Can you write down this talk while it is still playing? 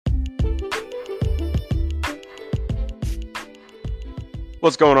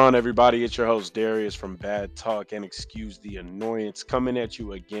What's going on, everybody? It's your host, Darius from Bad Talk and Excuse the Annoyance, coming at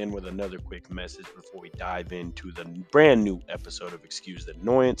you again with another quick message before we dive into the brand new episode of Excuse the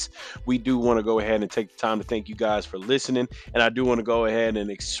Annoyance. We do want to go ahead and take the time to thank you guys for listening, and I do want to go ahead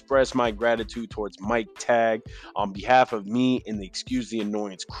and express my gratitude towards Mike Tag on behalf of me and the Excuse the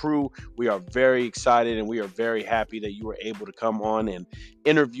Annoyance crew. We are very excited and we are very happy that you were able to come on and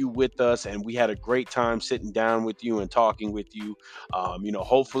interview with us, and we had a great time sitting down with you and talking with you.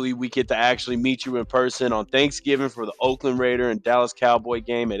 Hopefully we get to actually meet you in person on Thanksgiving for the Oakland Raider and Dallas Cowboy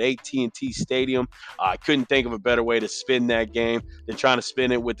game at AT&T Stadium. I couldn't think of a better way to spin that game than trying to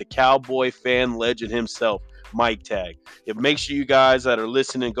spin it with the Cowboy fan legend himself, Mike Tag. Make sure you guys that are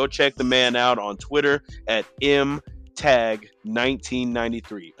listening, go check the man out on Twitter at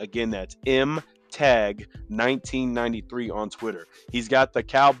mtag1993. Again, that's Tag 1993 on Twitter. He's got the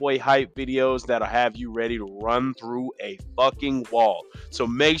cowboy hype videos that'll have you ready to run through a fucking wall. So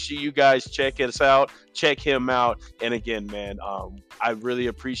make sure you guys check us out, check him out. And again, man, I really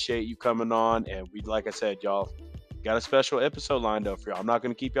appreciate you coming on. And like I said, y'all got a special episode lined up for y'all. I'm not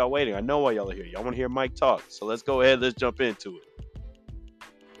going to keep y'all waiting. I know why y'all are here. Y'all want to hear Mike talk. So let's go ahead. Let's jump into it.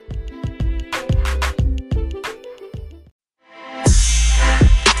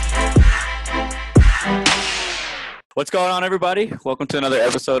 What's going on, everybody? Welcome to another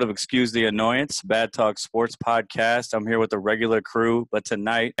episode of Excuse the Annoyance, Bad Talk Sports Podcast. I'm here with the regular crew, but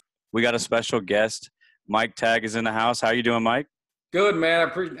tonight we got a special guest. Mike Tag is in the house. How you doing, Mike? Good, man.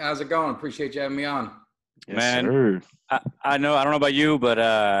 How's it going? Appreciate you having me on. Yes, man, sir. I know. I don't know about you, but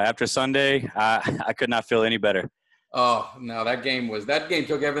after Sunday, I could not feel any better. Oh, no, that game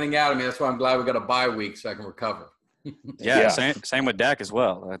took everything out of me. That's why I'm glad we got a bye week so I can recover. Yeah. Same with Dak as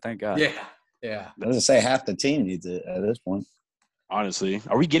well. Thank God. Yeah. I was gonna say half the team needs it at this point. Honestly,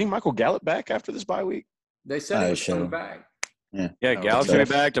 are we getting Michael Gallup back after this bye week? They said he was coming back. Yeah, Gallup should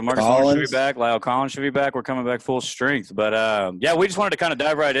be back. DeMarcus Lawrence should be back. Lyle Collins should be back. We're coming back full strength. But, we just wanted to kind of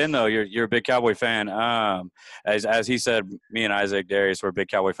dive right in, though. You're a big Cowboy fan. As he said, me and Isaac Darius were big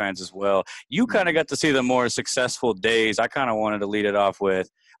Cowboy fans as well. You kind of got to see the more successful days. I kind of wanted to lead it off with,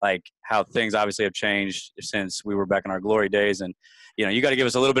 like, how things obviously have changed since we were back in our glory days. And, you got to give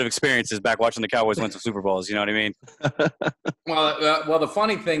us a little bit of experiences back watching the Cowboys win some Super Bowls. You know what I mean? Well, the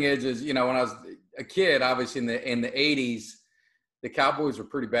funny thing is, when I was a kid, obviously in the 80s, the Cowboys were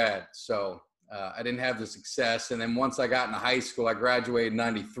pretty bad. So I didn't have the success. And then once I got into high school, I graduated in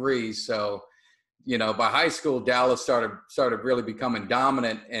 93. So, by high school, Dallas started really becoming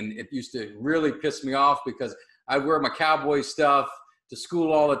dominant. And it used to really piss me off because I'd wear my Cowboy stuff to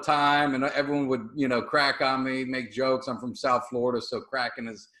school all the time, and everyone would, crack on me, make jokes. I'm from South Florida, so cracking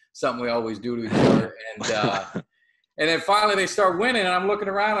is something we always do to each other. And then finally they start winning, and I'm looking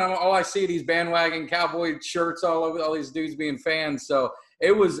around, and all I see are these bandwagon Cowboy shirts all over, all these dudes being fans. So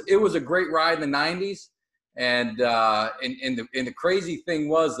it was a great ride in the 90s. And the crazy thing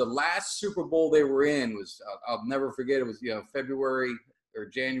was the last Super Bowl they were in was, I'll never forget, it was, February or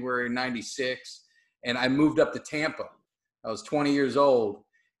January 96. And I moved up to Tampa. I was 20 years old,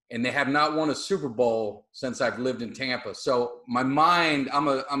 and they have not won a Super Bowl since I've lived in Tampa. So my mind,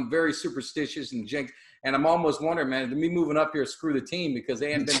 I'm very superstitious and jinx, and I'm almost wondering, man, did me moving up here screw the team because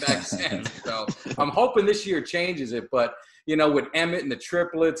they haven't been back since. So I'm hoping this year changes it. But, with Emmett and the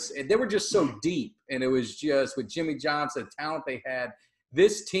triplets, they were just so deep, and it was just with Jimmy Johnson, the talent they had.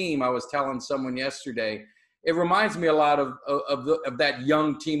 This team, I was telling someone yesterday, it reminds me a lot of that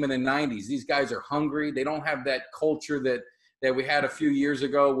young team in the 90s. These guys are hungry. They don't have that culture that we had a few years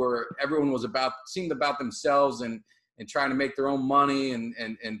ago where everyone seemed about themselves and trying to make their own money and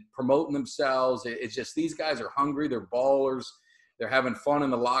promoting themselves. It's just these guys are hungry. They're ballers. They're having fun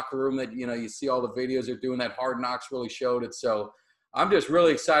in the locker room. That you see all the videos they're doing. That Hard Knocks really showed it. So I'm just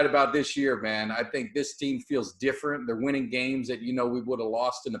really excited about this year, man. I think this team feels different. They're winning games that we would have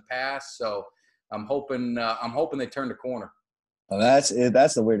lost in the past. So I'm hoping they turn the corner. Well, that's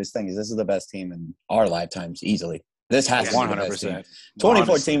the weirdest thing is this is the best team in our lifetimes easily. This has to be 100%.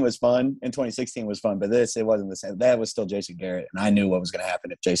 2014 was fun and 2016 was fun, but it wasn't the same. That was still Jason Garrett, and I knew what was going to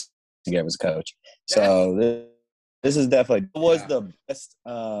happen if Jason Garrett was coach. So this is definitely the best.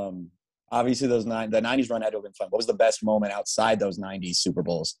 Obviously, the 90s run had to have been fun. What was the best moment outside those 90s Super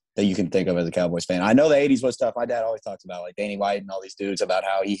Bowls that you can think of as a Cowboys fan? I know the 80s was tough. My dad always talks about, like, Danny White and all these dudes about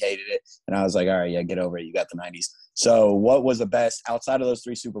how he hated it. And I was like, all right, yeah, get over it. You got the 90s. So what was the best – outside of those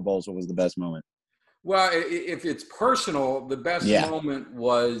 3 Super Bowls, what was the best moment? Well, if it's personal, the best moment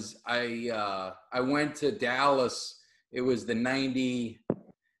was I went to Dallas. It was it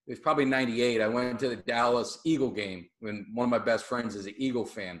was probably 98. I went to the Dallas Eagle game when one of my best friends is an Eagle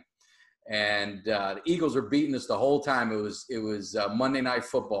fan. And the Eagles were beating us the whole time. It was Monday Night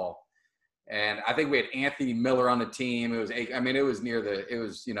Football. And I think we had Anthony Miller on the team. It was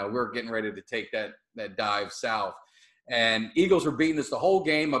we were getting ready to take that dive south. And Eagles were beating us the whole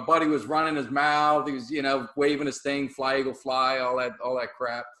game. My buddy was running his mouth. He was, waving his thing, fly, Eagle, fly, all that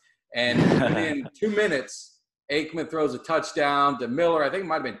crap. And within 2 minutes, Aikman throws a touchdown to Miller. I think it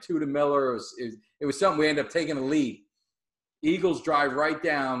might have been 2 to Miller. It was something we ended up taking a lead. Eagles drive right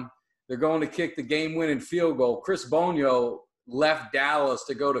down. They're going to kick the game-winning field goal. Chris Bonio left Dallas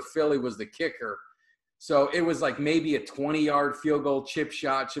to go to Philly, was the kicker. So it was like maybe a 20-yard field goal chip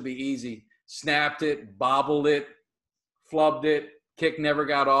shot, should be easy. Snapped it, bobbled it, flubbed it, kick never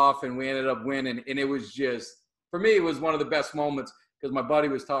got off, and we ended up winning. And it was just, for me, it was one of the best moments because my buddy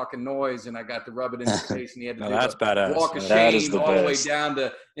was talking noise, and I got to rub it in his face, and he had to walk of shame all the way down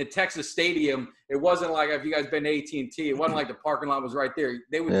to in Texas Stadium. It wasn't like, if you guys been to AT&T, it wasn't like the parking lot was right there.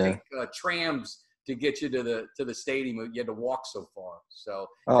 They would take trams to get you to the stadium. You had to walk so far. So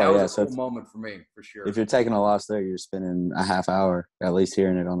that was a cool moment for me, for sure. If you're taking a loss there, you're spending a half hour at least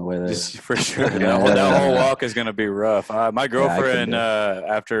hearing it on the way there. For sure. That whole walk is going to be rough. My girlfriend,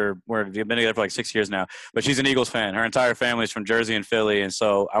 after we've been together for like 6 years now, but she's an Eagles fan. Her entire family is from Jersey and Philly. And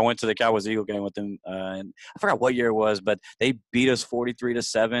so I went to the Cowboys-Eagle game with them. And I forgot what year it was, but they beat us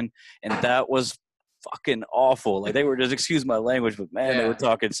 43-7. And that was fucking awful. Like, they were just, excuse my language, but man, they were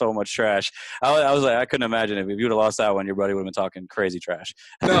talking so much trash. I was like, I couldn't imagine if you would have lost that one, your buddy would have been talking crazy trash.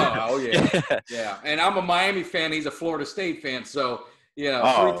 Yeah. And I'm a Miami fan. He's a Florida State fan. So, 3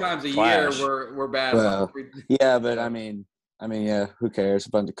 times a year we're bad. Well, but I mean, who cares?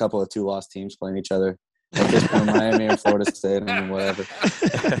 A couple of 2-loss teams playing each other. At this point, Miami or Florida State, I mean, whatever.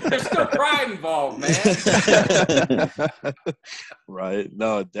 There's still pride involved, man. Right.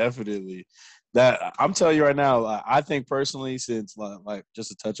 No, definitely. That I'm telling you right now, I think personally, since like just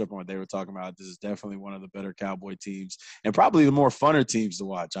to touch up on what they were talking about, this is definitely one of the better Cowboy teams and probably the more funner teams to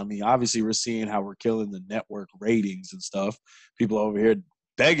watch. I mean, obviously we're seeing how we're killing the network ratings and stuff. People over here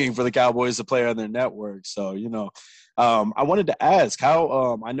begging for the Cowboys to play on their network. So, I wanted to ask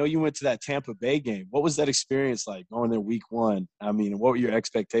how, I know you went to that Tampa Bay game. What was that experience like going there week 1? I mean, what were your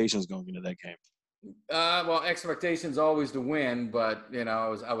expectations going into that game? Well, expectations always to win, but I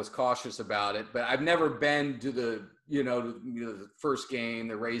was cautious about it. But I've never been to the the first game,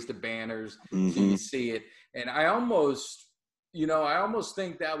 they raised the banners, you see it, and I almost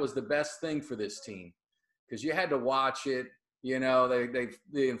think that was the best thing for this team because you had to watch it. They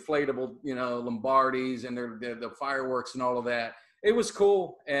the inflatable Lombardis and the fireworks and all of that. It was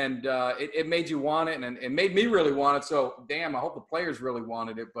cool, and it made you want it, and it made me really want it. So, damn, I hope the players really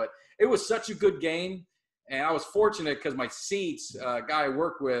wanted it. But it was such a good game, and I was fortunate because my seats, guy I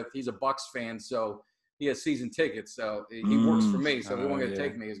work with, he's a Bucs fan, so he has season tickets. So he works for me, so he wasn't going to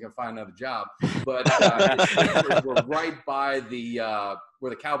take me. He's going to find another job. But we're right by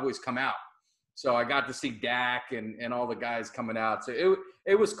where the Cowboys come out. So I got to see Dak and all the guys coming out. So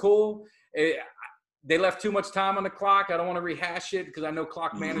it was cool. They left too much time on the clock. I don't want to rehash it because I know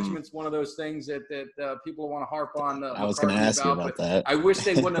clock management's one of those things that people want to harp on. I was going to ask you about that. I wish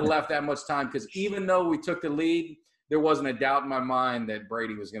they wouldn't have left that much time because even though we took the lead, there wasn't a doubt in my mind that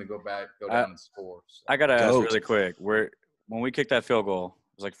Brady was going to go down and score. So. I got to ask really quick. When we kicked that field goal,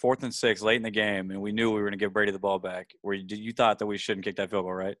 it was like 4th and 6 late in the game, and we knew we were going to give Brady the ball back. You thought that we shouldn't kick that field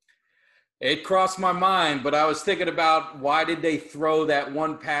goal, right? It crossed my mind, but I was thinking about why did they throw that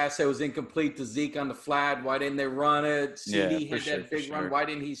one pass that was incomplete to Zeke on the flat? Why didn't they run it? CD had that big run. Why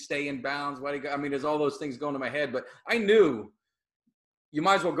didn't he stay in bounds? There's all those things going to my head. But I knew you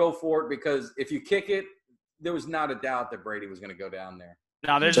might as well go for it because if you kick it, there was not a doubt that Brady was going to go down there.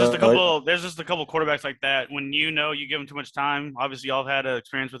 Now, there's just a couple quarterbacks like that. When you give them too much time, obviously y'all have had an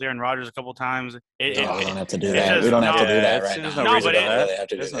experience with Aaron Rodgers a couple of times. We don't have to do that. We don't have to do that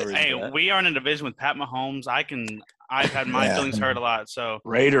right now. We are in a division with Pat Mahomes. I've had my feelings hurt a lot. So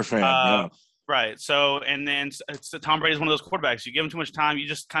Raider fan, right. So, and then Tom Brady is one of those quarterbacks. You give him too much time, you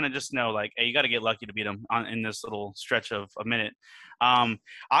just kind of just know, like, hey, you got to get lucky to beat him in this little stretch of a minute.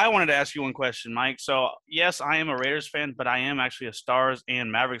 I wanted to ask you one question, Mike. So, yes, I am a Raiders fan, but I am actually a Stars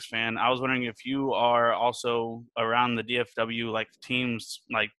and Mavericks fan. I was wondering if you are also around the DFW, like, teams.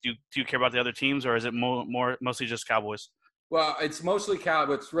 Like, do you care about the other teams, or is it mostly just Cowboys? Well, it's mostly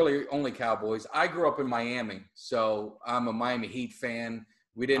Cowboys. It's really only Cowboys. I grew up in Miami, so I'm a Miami Heat fan.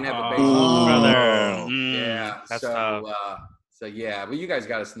 We didn't have a baseball. Brother. Yeah. That's So yeah, well, you guys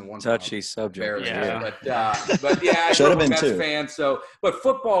got us in the one touchy subject. Yeah. But yeah, I should have been Mets too. fan. So, but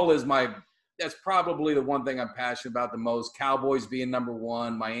football is that's probably the one thing I'm passionate about the most. Cowboys being number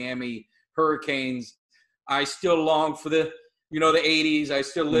one, Miami Hurricanes. I still long for the you know, the 80s. I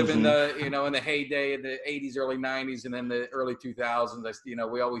still live in the, you know, in the heyday of the 80s, early 90s, and then the early 2000s. You know,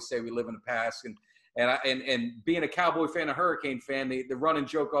 we always say we live in the past. And being a Cowboy fan, a Hurricane fan, the running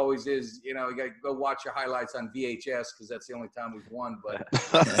joke always is, you know, you got to go watch your highlights on VHS because that's the only time we've won. But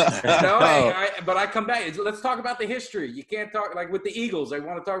but I come back. Let's talk about the history. You can't talk like with the Eagles. I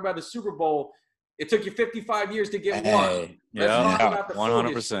want to talk about the Super Bowl. It took you 55 years to get one. Let's talk about the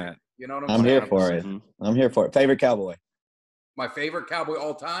 100%. You know what I'm saying? Here for it. I'm here for it. Favorite Cowboy? My favorite Cowboy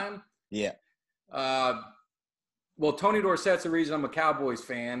all time? Yeah. Well, Tony Dorsett's the reason I'm a Cowboys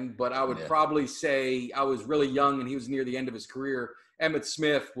fan, but I would probably say I was really young and he was near the end of his career. Emmitt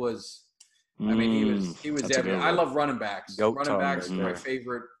Smith was, I mean, he was everything. I love running backs. Running backs are my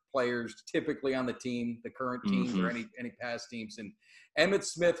favorite players, typically on the team, the current teams or any past teams. And Emmitt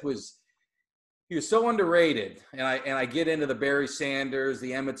Smith he was so underrated. And I get into the Barry Sanders,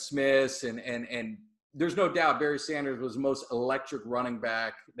 the Emmitt Smiths, and there's no doubt Barry Sanders was the most electric running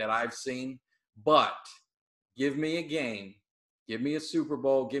back that I've seen. But give me a game, give me a Super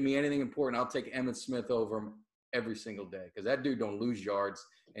Bowl, give me anything important. I'll take Emmitt Smith over him every single day because that dude don't lose yards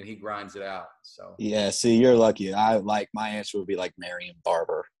and he grinds it out. So see, you're lucky. My answer would be like Marion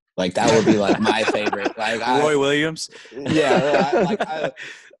Barber. Like that would be like my favorite. Like Roy Williams. Yeah,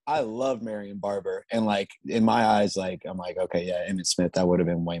 I love Marion Barber, and like in my eyes, like I'm like, okay, yeah, Emmitt Smith, that would have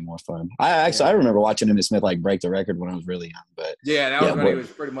been way more fun. I remember watching Emmitt Smith like break the record when I was really young. But that was when he was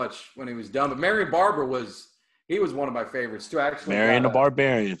pretty much when he was done. But Marion Barber was one of my favorites too. Actually, Marion the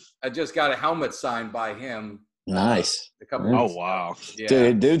Barbarian. I just got a helmet signed by him. Nice. Oh wow,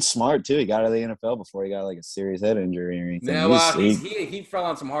 dude's smart too. He got out of the NFL before he got like a serious head injury or anything. Yeah, well, he fell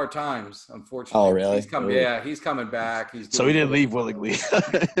on some hard times, unfortunately. Oh really? He's coming back. So he didn't leave willingly.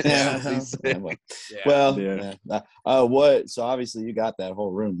 What? So obviously you got that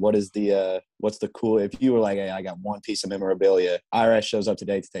whole room. What is what's the cool? If you were like, hey, I got one piece of memorabilia. IRS shows up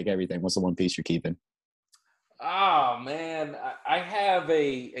today to take everything. What's the one piece you're keeping? Oh man, I have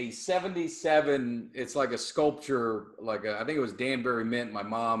a 77. It's like a sculpture, I think it was Danbury Mint. My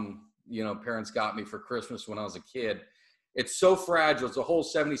mom, parents got me for Christmas when I was a kid. It's so fragile. It's a whole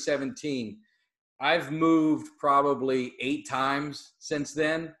 77 team. I've moved probably 8 times since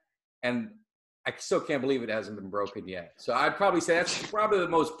then, and I still can't believe it hasn't been broken yet. So I'd probably say that's probably the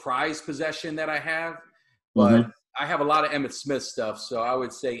most prized possession that I have. But I have a lot of Emmitt Smith stuff, so I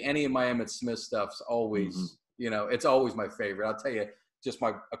would say any of my Emmitt Smith stuff's always. It's always my favorite. I'll tell you just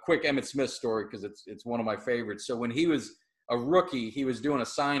a quick Emmitt Smith story because it's one of my favorites. So when he was a rookie, he was doing a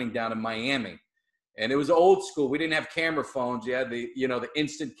signing down in Miami, and it was old school. We didn't have camera phones. You had the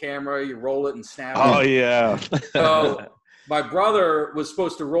instant camera. You roll it and snap it. Oh yeah. So my brother was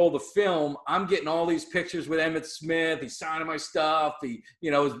supposed to roll the film. I'm getting all these pictures with Emmitt Smith. He's signing my stuff. They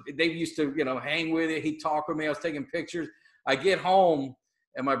used to hang with it. He'd talk with me. I was taking pictures. I get home.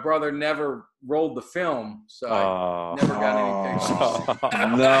 And my brother never rolled the film, so I never got any pictures.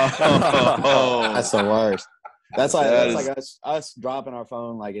 No, that's the worst. That's like us dropping our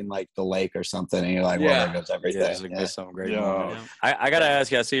phone like in like the lake or something, and you're like, well, there goes everything. That's something great. I gotta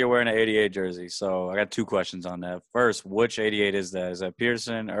ask you. I see you're wearing an '88 jersey, so I got 2 questions on that. First, which '88 is that? Is that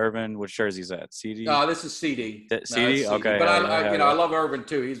Pearson, Irvin? Which jersey is that? CD? No, this is CD. CD? Okay. But I love Irvin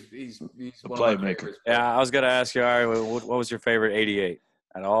too. He's one of my favorites. Yeah, I was gonna ask you. All right, what was your favorite '88?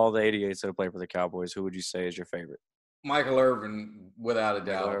 Out of all the 88s that have played for the Cowboys, who would you say is your favorite? Michael Irvin, without a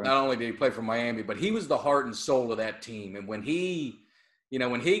doubt. Not only did he play for Miami, but he was the heart and soul of that team. And when he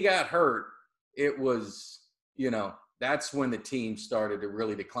got hurt, it was, that's when the team started to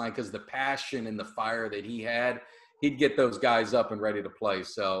really decline because the passion and the fire that he had, he'd get those guys up and ready to play.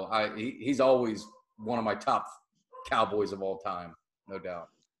 So he's always one of my top Cowboys of all time, no doubt.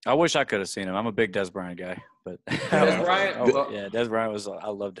 I wish I could have seen him. I'm a big Des Bryant guy, but Des Bryant. Des Bryant I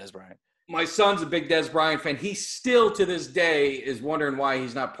love Des Bryant. My son's a big Des Bryant fan. He still to this day is wondering why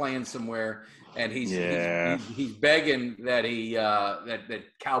he's not playing somewhere, and he's begging that that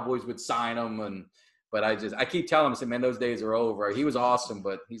Cowboys would sign him. But I keep telling him, I said, man, those days are over. He was awesome,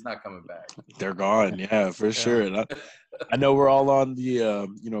 but he's not coming back. They're gone, yeah, for sure. And I know we're all on the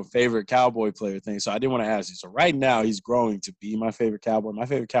favorite Cowboy player thing, so I did want to ask you. So right now, he's growing to be my favorite Cowboy. My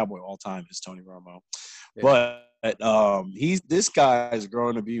favorite Cowboy of all time is Tony Romo, but this guy is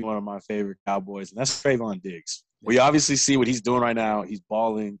growing to be one of my favorite Cowboys, and that's Trayvon Diggs. We obviously see what he's doing right now. He's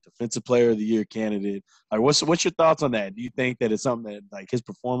balling, Defensive Player of the Year candidate. Like, what's your thoughts on that? Do you think that it's something that, like, his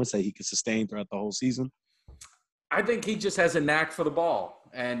performance that he could sustain throughout the whole season? I think he just has a knack for the ball,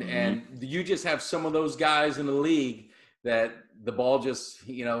 and you just have some of those guys in the league that the ball just,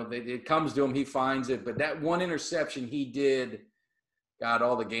 it comes to him, he finds it. But that one interception he did God,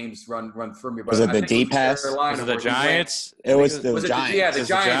 all the games run through me. But was it the deep pass? Was it the Giants? It was the Giants. The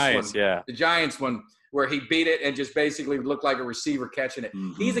Giants one. Yeah. The Giants one where he beat it and just basically looked like a receiver catching it.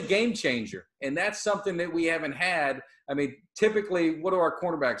 Mm-hmm. He's a game changer, and that's something that we haven't had. I mean, typically, what do our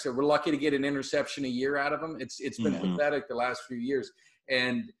cornerbacks do? We're lucky to get an interception a year out of them. It's been pathetic the last few years.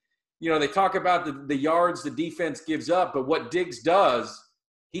 And, they talk about the yards the defense gives up, but what Diggs does,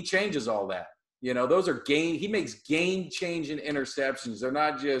 he changes all that. Those are he makes game-changing interceptions. They're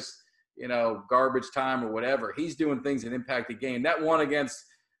not just, garbage time or whatever. He's doing things that impact the game. That one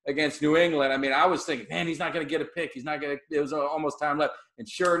against New England, I mean, I was thinking, man, he's not going to get a pick. It was almost time left. And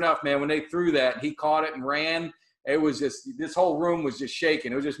sure enough, man, when they threw that, he caught it and ran. It was just – this whole room was just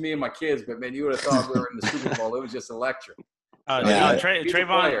shaking. It was just me and my kids, but, man, you would have thought we were in the Super Bowl. It was just electric.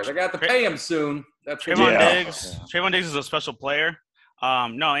 Trayvon – they got to pay him soon. Trayvon Diggs is a special player.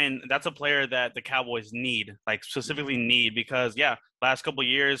 No, and that's a player that the Cowboys need, like specifically need, because last couple of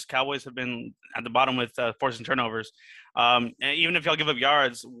years Cowboys have been at the bottom with forcing turnovers. And even if y'all give up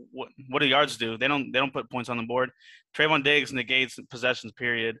yards, what do yards do? They don't put points on the board. Trayvon Diggs negates possessions,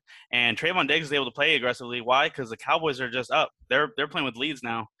 period. And Trayvon Diggs is able to play aggressively. Why? Because the Cowboys are just up. They're playing with leads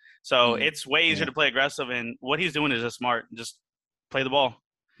now, so it's way easier to play aggressive. And what he's doing is just smart. Just play the ball.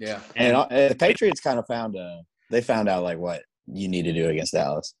 Yeah. And the Patriots kind of found out like what you need to do against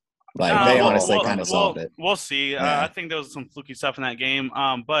Dallas. Like they honestly kind of solved it. We'll see. I think there was some fluky stuff in that game.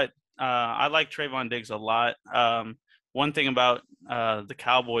 But I like Trayvon Diggs a lot. One thing about the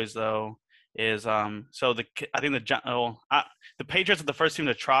Cowboys though is I think the Patriots are the first team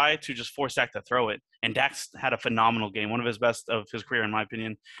to try to just force Dak to throw it, and Dak's had a phenomenal game, one of his best of his career in my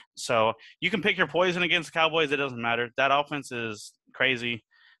opinion. So you can pick your poison against the Cowboys; it doesn't matter. That offense is crazy.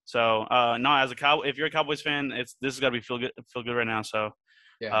 So if you're a Cowboys fan, this has got to be feel good right now. So.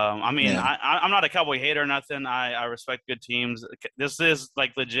 Yeah. I'm not a Cowboy hater or nothing. I respect good teams. This is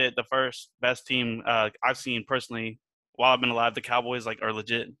like legit the first best team I've seen personally while I've been alive. The Cowboys are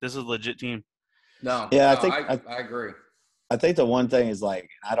legit. This is a legit team. I agree. I think the one thing is I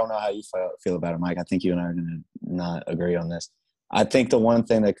don't know how you feel about it, Mike. I think you and I are going to not agree on this. I think the one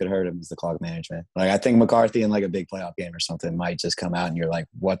thing that could hurt him is the clock management. I think McCarthy in a big playoff game or something might just come out and you're like,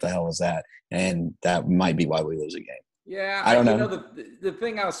 what the hell was that? And that might be why we lose a game. Yeah, I don't know. The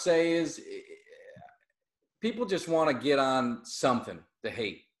thing I'll say is people just want to get on something to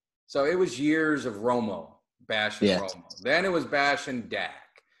hate. So it was years of Romo bashing Romo. Then it was bashing Dak.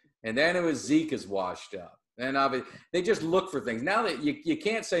 And then it was Zeke is washed up. And they just look for things. Now that you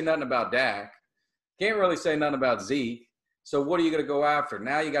can't say nothing about Dak, can't really say nothing about Zeke. So what are you going to go after?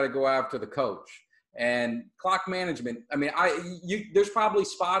 Now you got to go after the coach. And clock management, there's probably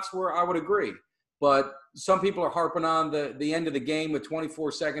spots where I would agree. But some people are harping on the end of the game with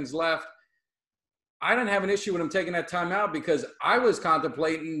 24 seconds left. I didn't have an issue with him taking that timeout because I was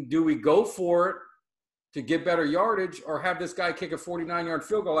contemplating, do we go for it to get better yardage or have this guy kick a 49-yard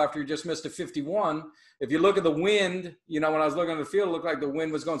field goal after he just missed a 51? If you look at the wind, when I was looking at the field, it looked like the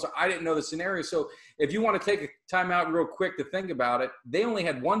wind was going. So I didn't know the scenario. So if you want to take a timeout real quick to think about it, they only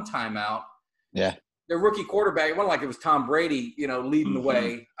had one timeout. Yeah. Their rookie quarterback, it wasn't like it was Tom Brady, leading the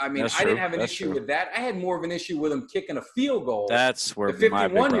way. I didn't have an issue with that. I had more of an issue with him kicking a field goal. That's where the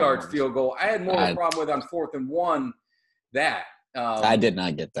 51-yard field goal. I had more of a problem with on 4th and 1 that. I did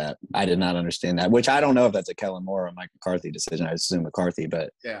not get that. I did not understand that, which I don't know if that's a Kellen Moore or Mike McCarthy decision. I assume McCarthy,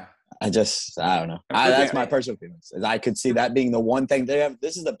 but yeah, I don't know. That's my personal feelings. I could see that being the one thing they have.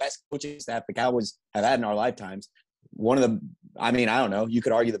 This is the best coaching staff the Cowboys have had in our lifetimes. One of the, I don't know. You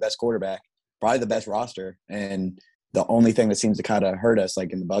could argue the best quarterback. Probably the best roster, and the only thing that seems to kind of hurt us, in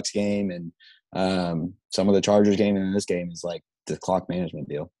the Bucs game and some of the Chargers game and in this game, is the clock management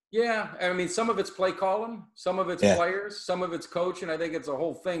deal. Yeah, some of it's play calling, some of it's players, some of it's coaching. I think it's a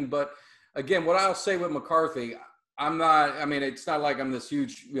whole thing. But again, what I'll say with McCarthy, I'm not. It's not like I'm this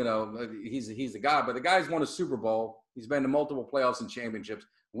huge. He's the guy, but the guy's won a Super Bowl. He's been to multiple playoffs and championships.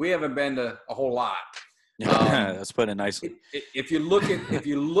 We haven't been to a whole lot. That's putting it nicely. If you look at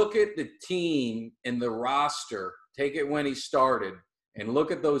the team and the roster, take it when he started and look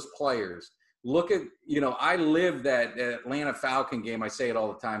at those players. Look at I lived that Atlanta Falcon game. I say it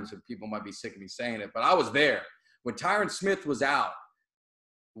all the time, so people might be sick of me saying it, but I was there when Tyron Smith was out.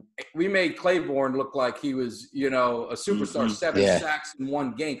 We made Claiborne look like he was a superstar. 7 sacks in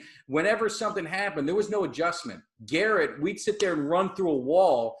one game. Whenever something happened, there was no adjustment. Garrett, we'd sit there and run through a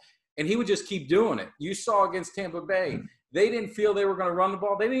wall. And he would just keep doing it. You saw against Tampa Bay. They didn't feel they were going to run the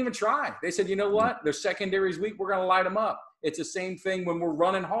ball. They didn't even try. They said, you know what? Their secondary's weak. We're going to light them up. It's the same thing when we're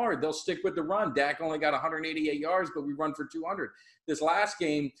running hard. They'll stick with the run. Dak only got 188 yards, but we run for 200. This last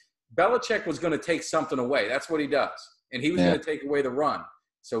game, Belichick was going to take something away. That's what he does. and he was going to take away the run.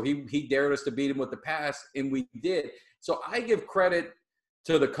 So he dared us to beat him with the pass, and we did. So I give credit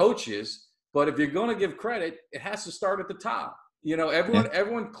to the coaches, but if you're going to give credit, it has to start at the top.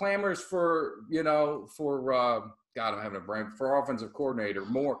 Everyone clamors for, God, I'm having a brain, for offensive coordinator,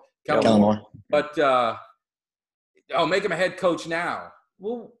 Kellen Moore. But, make him a head coach now.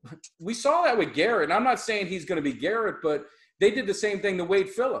 Well, we saw that with Garrett, and I'm not saying he's going to be Garrett, but they did the same thing to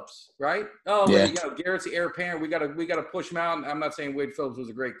Wade Phillips, right? Garrett's the heir apparent. We got to push him out. And I'm not saying Wade Phillips was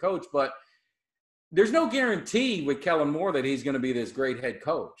a great coach, but there's no guarantee with Kellen Moore that he's going to be this great head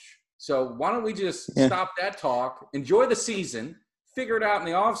coach. So why don't we just stop that talk, enjoy the season, figure it out in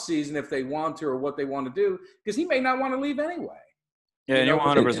the offseason if they want to or what they want to do, because he may not want to leave anyway. Yeah, and you're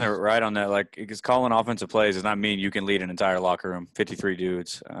 100% right on that. Like, because calling offensive plays does not mean you can lead an entire locker room, 53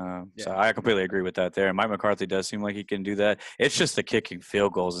 dudes. So I completely agree with that there. And Mike McCarthy does seem like he can do that. It's just the kicking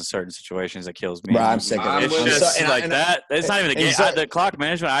field goals in certain situations that kills me. Bro, I'm sick of it. It's just that. It's not even the game. The clock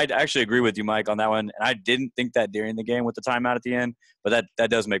management, I actually agree with you, Mike, on that one. And I didn't think that during the game with the timeout at the end, but that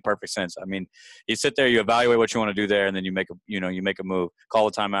does make perfect sense. I mean, you sit there, you evaluate what you want to do there, and then you make a move, call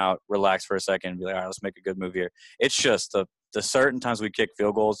a timeout, relax for a second, and be like, all right, let's make a good move here. It's just the certain times we kick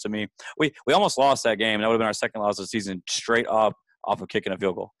field goals, to me, we almost lost that game. That would have been our second loss of the season, straight up off of kicking a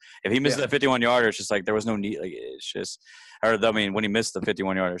field goal. If he misses that 51-yarder, it's just like there was no need. Like, it's just, when he missed the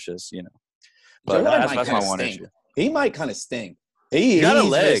 51-yarder, it's just, But that's my one issue. He might kind of stink. He's got a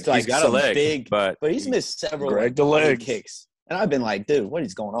leg. He's got a leg, but he's missed several leg kicks. And I've been like, dude, what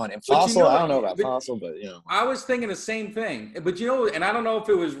is going on? And Fossil, I don't know about Fossil, but, I was thinking the same thing. But, and I don't know if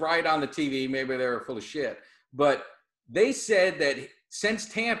it was right on the TV. Maybe they were full of shit. But they said that since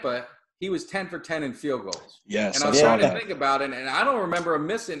Tampa, he was 10 for 10 in field goals. Yes. And I was trying to think about it, and I don't remember him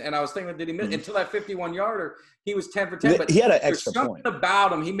missing. And I was thinking, did he miss? Until that 51-yarder, he was 10 for 10. But he had an extra point. Something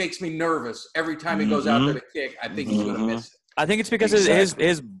about him, he makes me nervous every time he goes out there to kick. I think he's going to miss it. I think it's because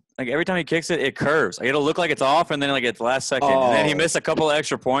his like every time he kicks it, it curves. Like, it'll look like it's off, and then like it's the last second, and then he missed a couple of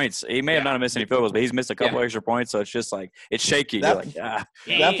extra points. He may have not missed any field goals, but he's missed a couple extra points. So it's just like it's shaky. That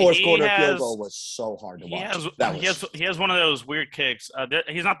fourth quarter field goal was so hard to watch. He has one of those weird kicks.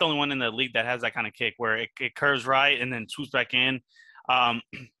 He's not the only one in the league that has that kind of kick where it curves right and then swoops back in.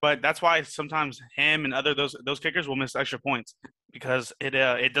 But that's why sometimes him and those kickers will miss extra points because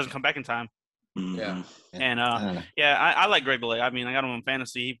it doesn't come back in time. Yeah. And I like Greg Bellay. I mean, I got him in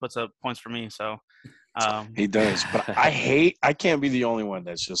fantasy. He puts up points for me, so he does. But I can't be the only one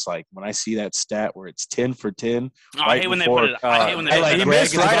that's just like, when I see that stat where it's 10 for 10. I hate when they put it. I hate when they he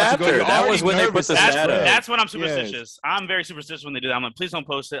missed right after. That was when they put the stat up. That's when I'm superstitious. I'm very superstitious when they do that. I'm like, please don't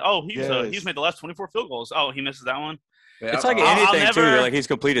post it. Oh, he's made the last 24 field goals. Oh, he misses that one. Yeah. It's like anything too. Like, he's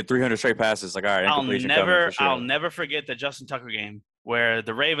completed 300 straight passes. Like, all right, I'll never forget the Justin Tucker game where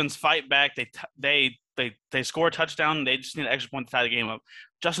the Ravens fight back. They score a touchdown. They just need an extra point to tie the game up.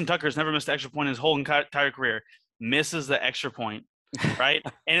 Justin Tucker's never missed an extra point in his whole entire career. Misses the extra point, right?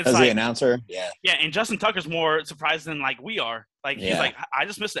 And it's as like the announcer, yeah. And Justin Tucker's more surprised than like we are. Like, he's like, I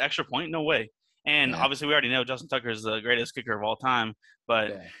just missed the extra point. No way. And obviously, we already know Justin Tucker is the greatest kicker of all time.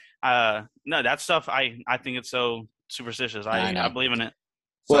 But no, that stuff I think it's so superstitious. I believe in it.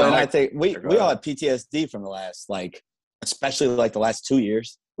 Well, and I think we all have PTSD from the last, like, especially like the last 2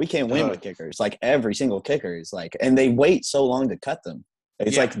 years. We can't win with kickers. Like, every single kicker is like, and they wait so long to cut them.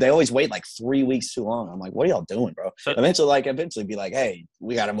 It's like they always wait like 3 weeks too long. I'm like, what are y'all doing, bro? So, eventually be like, hey,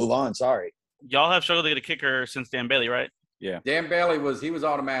 we got to move on. Sorry. Y'all have struggled to get a kicker since Dan Bailey, right? Yeah. Dan Bailey was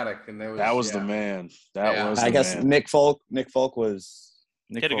automatic, and that was the man. I guess Nick Folk was.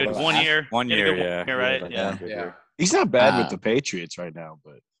 He had a good 1 year. 1 year, right? Yeah. He's not bad with the Patriots right now,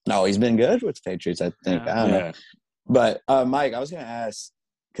 but no, he's been good with the Patriots, I think. I don't know. But Mike, I was going to ask,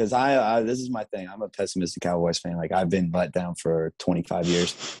 because I this is my thing. I'm a pessimistic Cowboys fan. Like, I've been let down for 25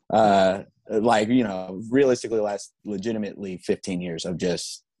 years. Realistically, last legitimately 15 years of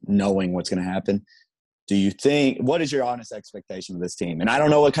just knowing what's going to happen. Do you think – what is your honest expectation of this team? And I don't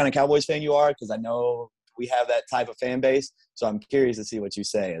know what kind of Cowboys fan you are, because I know we have that type of fan base. So I'm curious to see what you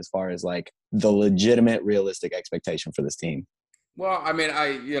say as far as, like, the legitimate, realistic expectation for this team. Well, I mean,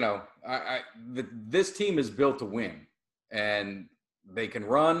 this team is built to win, and they can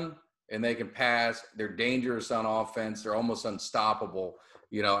run and they can pass. They're dangerous on offense. They're almost unstoppable.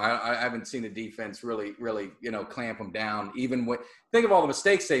 I haven't seen the defense really, clamp them down. Even when think of all the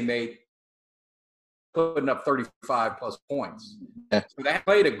mistakes they made, putting up 35 plus points. Yeah. So they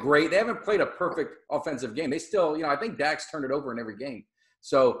haven't played a perfect offensive game. They still, I think Dak's turned it over in every game.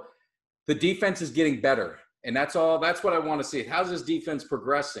 So the defense is getting better. And that's what I want to see. How's this defense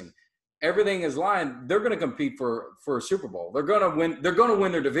progressing? everything is lined, they're going to compete for a Super Bowl. They're going to win. They're going to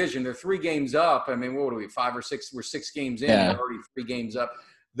win their division. They're 3 games up. I mean, what are we, 5 or 6? We're 6 games in. Yeah. They're already 3 games up.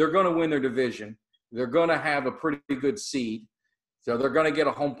 They're going to win their division. They're going to have a pretty good seed. So they're going to get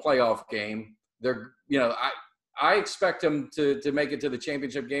a home playoff game. They're, I expect them to make it to the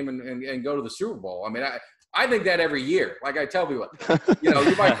championship game and go to the Super Bowl. I mean, I think that every year. Like I tell people, you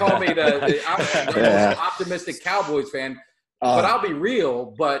might call me the most optimistic Cowboys fan, but I'll be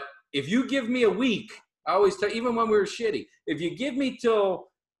real. But if you give me a week, I always tell, even when we were shitty, if you give me till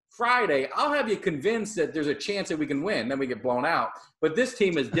Friday, I'll have you convinced that there's a chance that we can win. Then we get blown out. But this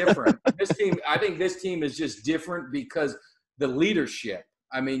team is different. I think this team is just different because the leadership.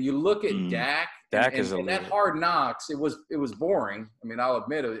 I mean, you look at Dak. And that Hard Knocks, it was boring. I mean, I'll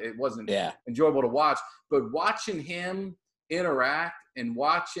admit it wasn't enjoyable to watch. But watching him interact and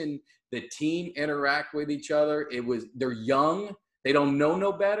watching the team interact with each other, they're young. They don't know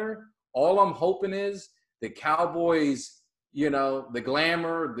no better. All I'm hoping is the Cowboys, the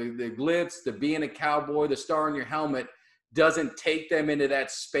glamour, the glitz, the being a Cowboy, the star in your helmet doesn't take them into that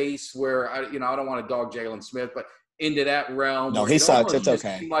space where, I don't want to dog Jalen Smith, but into that realm. No, he sucks. It's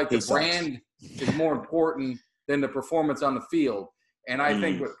okay. Like the brand is more important than the performance on the field. And I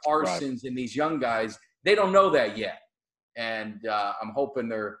think with Parsons and these young guys, they don't know that yet. And I'm hoping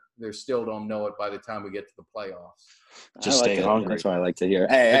they still don't know it by the time we get to the playoffs. Just stay hungry. That's what I like to hear.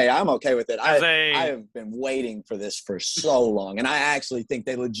 Hey, I'm okay with it. I have been waiting for this for so long, and I actually think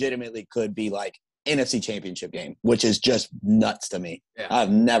they legitimately could be like NFC Championship game, which is just nuts to me. Yeah. I've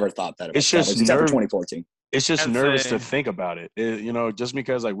never thought that about except for 2014. It's just nervous to think about it. Just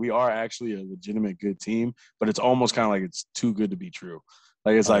because like we are actually a legitimate good team, but it's almost kind of like it's too good to be true.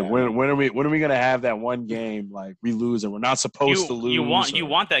 Like it's when are we gonna have that one game like we lose and we're not supposed to lose? You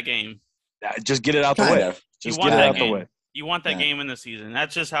want that game? Just get it out the way. Just get it out the way. You want that game in the season.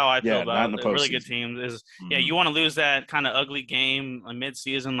 That's just how I feel about the really good teams. Is you want to lose that kind of ugly game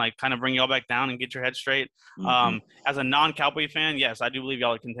mid-season, like kind of bring y'all back down and get your head straight. As a non-Cowboy fan, yes, I do believe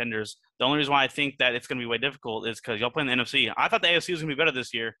y'all are contenders. The only reason why I think that it's going to be way difficult is because y'all play in the NFC. I thought the AFC was going to be better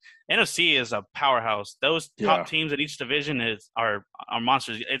this year. NFC is a powerhouse. Those top teams at each division are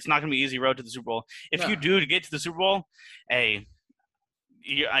monsters. It's not going to be easy road to the Super Bowl. If you do to get to the Super Bowl,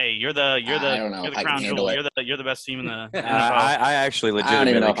 you're the crown jewel. You're the best team in the NFL. I actually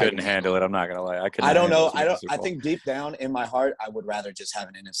legitimately couldn't handle it. I'm not gonna lie. I don't know. I think deep down in my heart, I would rather just have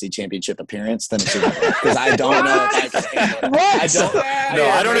an NFC Championship appearance than a Super Bowl because I don't know if I can handle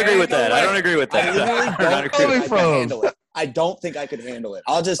it. I don't agree with that. I don't agree with that. I don't think I could handle it.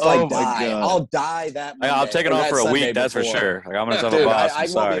 I'll just die. I'll die that Monday. I'll take it off for a week. That's for sure. Like, I'm gonna tell the boss. I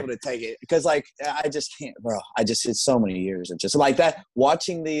won't be able to take it because I just can't, bro. It's so many years and just like that.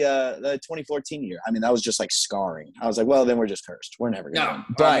 Watching the 2014 year, I mean, that was just like scarring. I was like, well, then we're just cursed. We're never gonna. No,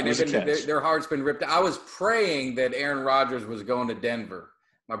 but their heart's been ripped. I was praying that Aaron Rodgers was going to Denver.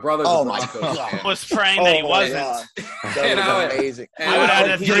 My brother's a Broncos fan. I was praying that he wasn't. That was amazing. I would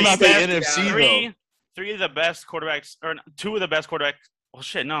have the NFC. 3 of the best quarterbacks, or 2 of the best quarterbacks. Well,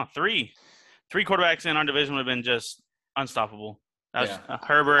 shit, no, 3. 3 quarterbacks in our division would have been just unstoppable. That was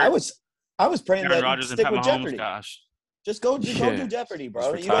Herbert. I was praying Aaron that Rodgers stick and with Pat Mahomes. Jeopardy. Gosh, just go do Jeopardy,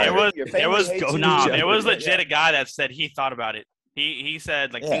 bro. There was legit a guy that said he thought about it. He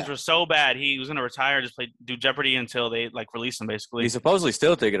said things were so bad he was gonna retire, just do Jeopardy until they release him. Basically, he's supposedly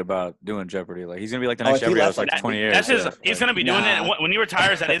still thinking about doing Jeopardy. Like he's gonna be like the next Jeopardy host, 20 years. He's gonna be doing it when he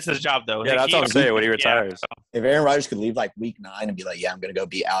retires. That is his job, though. Yeah, that's what I'm saying. When he retires, if Aaron Rodgers could leave week 9 and be like, I'm gonna go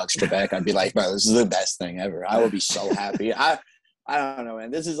beat Alex Trebek, I'd be like, bro, this is the best thing ever. I would be so happy. I don't know,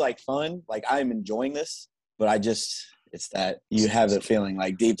 man. This is fun. I'm enjoying this, but it's that you have the feeling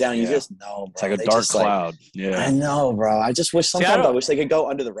deep down you just know, bro. It's like a dark cloud. I know, bro. I just wish sometimes I wish they could go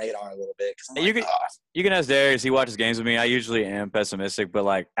under the radar a little bit. You can ask Darius. He watches games with me. I usually am pessimistic,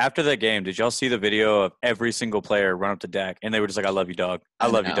 but after that game, did y'all see the video of every single player run up to Dak and they were just like, "I love you, dog. I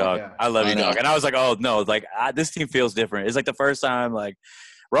love you, dog. I love you, dog." And I was like, "Oh no, this team feels different." It's the first time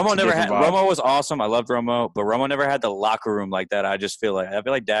Romo was awesome. I loved Romo, but Romo never had the locker room like that. I feel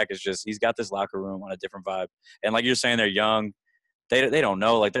like Dak is he's got this locker room on a different vibe. And like you're saying, they're young. They don't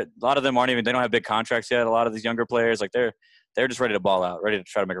know. A lot of them they don't have big contracts yet. A lot of these younger players, they're just ready to ball out, ready to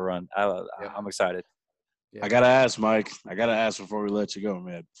try to make a run. I'm excited. I gotta ask, Mike. Before we let you go,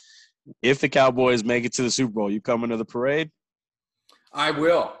 man. If the Cowboys make it to the Super Bowl, you coming to the parade? I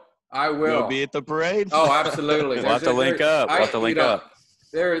will. You'll be at the parade? Oh, absolutely. We'll have to link up.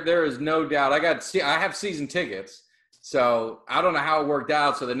 There is no doubt. I have season tickets, so I don't know how it worked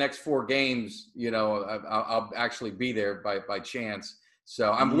out. So the next 4 games, I'll actually be there by chance.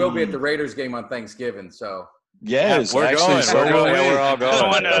 So I will be at the Raiders game on Thanksgiving. So Yes, we're actually, going. so We're all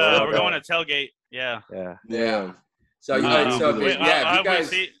going. We're going to tailgate. Yeah. Yeah. So, if you guys,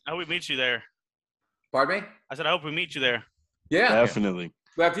 I hope we meet you there. Pardon me? I said I hope we meet you there. Yeah, definitely.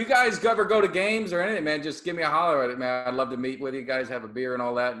 But if you guys ever go to games or anything, man, just give me a holler at it, man. I'd love to meet with you guys, have a beer and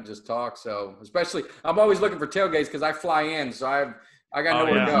all that, and just talk. So, especially, I'm always looking for tailgates because I fly in, so I got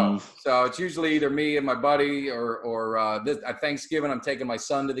nowhere to go. So it's usually either me and my buddy, or at Thanksgiving I'm taking my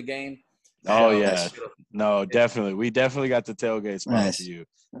son to the game. Oh yeah, no, definitely. We definitely got the tailgate spot for you.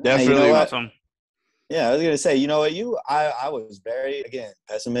 Definitely. Hey, you know awesome. Yeah, I was gonna say, you know what, I was very, again,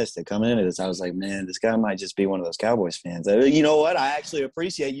 pessimistic coming into this. I was like, man, this guy might just be one of those Cowboys fans. You know what? I actually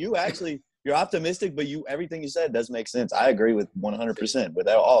appreciate you. You're optimistic, but everything you said does make sense. I agree with 100% with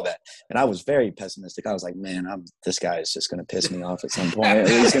all that. And I was very pessimistic. I was like, man, this guy is just gonna piss me off at some point.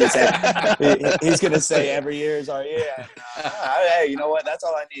 He's gonna say every year is our year. Hey, you know what? That's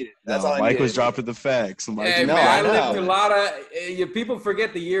all I needed. That's all I needed. Mike was dropping the facts. I lived a lot of people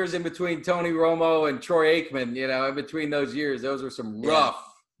forget the years in between Tony Romo and Troy Aikman. You know, in between those years, those were some rough.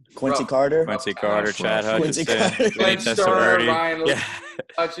 Quincy Carter, Chad Hutchinson, Glenn Sterner, Ryan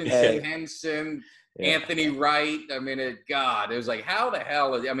Hutchinson, Henson, Anthony Wright. I mean, it was like, how the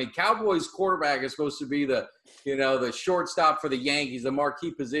hell? Cowboys quarterback is supposed to be the shortstop for the Yankees, the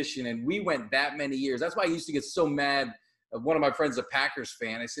marquee position, and we went that many years. That's why I used to get so mad. One of my friends, a Packers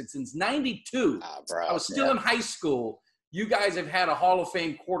fan, I said, since '92, I was still in high school. You guys have had a Hall of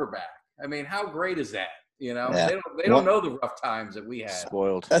Fame quarterback. I mean, how great is that? You know, they don't know the rough times that we had.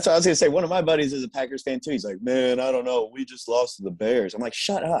 Spoiled. That's what I was going to say. One of my buddies is a Packers fan, too. He's like, man, I don't know. We just lost to the Bears. I'm like,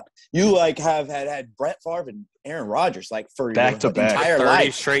 shut up. You, have had Brett Favre and Aaron Rodgers, for back to back, entire 30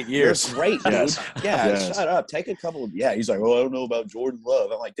 life. straight years. You're great, dude. Shut up. Take a couple of – he's like, well, I don't know about Jordan Love.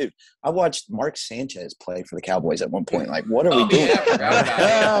 I'm like, dude, I watched Mark Sanchez play for the Cowboys at one point. Like, what are we doing?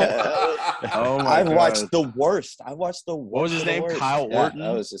 I've watched the worst. What was his name? Kyle Orton?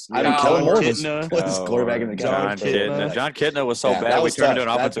 That was just – Kellen Moore was quarterback in the Cowboys. John Kitna was so bad we turned him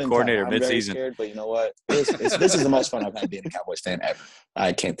into an offensive coordinator midseason. Scared, but you know what? This is the most fun I've had being a Cowboys fan ever.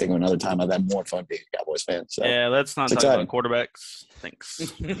 I can't think of another time I've had more fun being a Cowboys fan. So. Yeah, let's not talk about quarterbacks.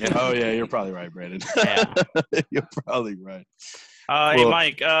 Thanks. Oh yeah, you're probably right, Brandon. Yeah. You're probably right. Hey,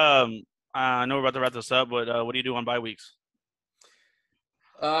 Mike. I know we're about to wrap this up, but what do you do on bye weeks?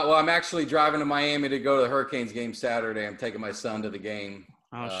 Well, I'm actually driving to Miami to go to the Hurricanes game Saturday. I'm taking my son to the game.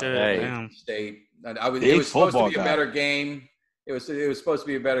 Oh shit! State. It was supposed to be a better game. It was supposed to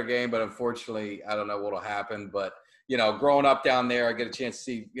be a better game, but unfortunately, I don't know what'll happen. But growing up down there, I get a chance to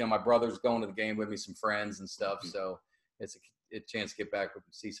see my brother's going to the game with me, some friends and stuff. So it's a chance to get back and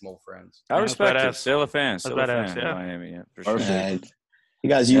see some old friends. I respect it. Still a fan. Yeah. Miami, for sure. You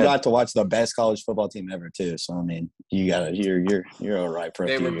guys, got to watch the best college football team ever too. So I mean, you're all right for a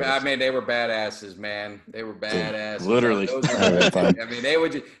few years. They were badasses, man. They were badasses. Literally.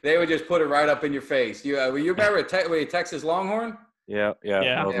 They would just put it right up in your face. You remember Texas Longhorn? Yeah.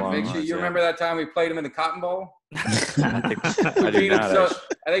 Make sure you remember that time we played them in the Cotton Bowl. I do not.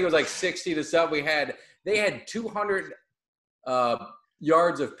 I think it was like 60 to something. They had 200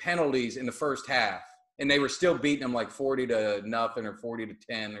 yards of penalties in the first half. And they were still beating them like 40-0 or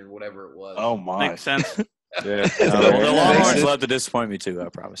 40-10 or whatever it was. Oh my! Makes sense. Yeah, the Longhorns love to disappoint me too. I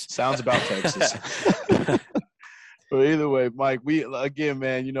promise. Sounds about Texas. But either way, Mike, we don't want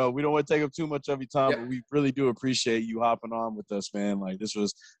to take up too much of your time, but we really do appreciate you hopping on with us, man. Like this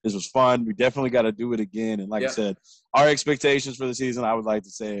was fun. We definitely got to do it again. And like I said, our expectations for the season, I would like to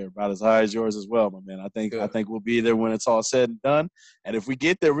say, are about as high as yours as well, my man. I think we'll be there when it's all said and done. And if we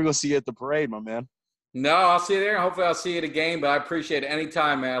get there, we're gonna see you at the parade, my man. No, I'll see you there. Hopefully I'll see you at a game, but I appreciate it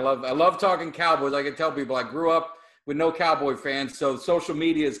anytime, man. I love talking Cowboys. I can tell people I grew up with no Cowboy fans, so social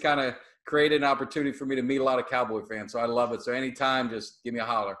media has kind of created an opportunity for me to meet a lot of Cowboy fans. So I love it. So anytime, just give me a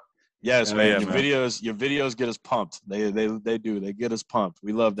holler. Yes, man. Your videos get us pumped. They do. They get us pumped.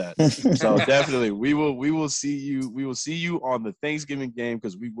 We love that. So definitely we will see you. We will see you on the Thanksgiving game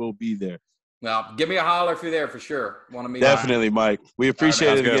because we will be there. Well, give me a holler if you're there for sure. Want to meet? Definitely, Mike. We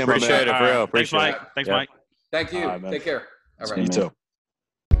appreciate it again. Appreciate it, for real. Thanks, Mike. Thanks, Mike. Thank you. Right, take care. All right. You too.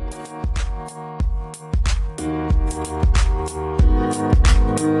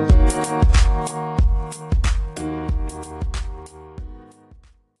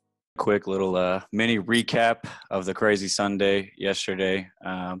 Quick little mini recap of the crazy Sunday yesterday.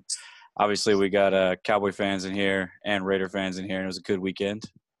 Obviously, we got Cowboy fans in here and Raider fans in here, and it was a good weekend.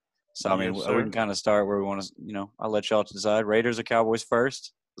 So, I mean, we can kind of start where we want to, I'll let y'all decide. Raiders or Cowboys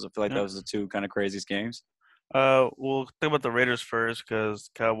first? Because I feel like that was the two kind of craziest games. We'll think about the Raiders first because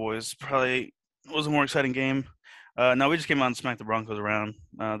Cowboys probably was a more exciting game. No, we just came out and smacked the Broncos around.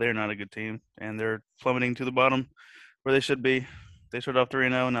 They're not a good team, and they're plummeting to the bottom where they should be. They started off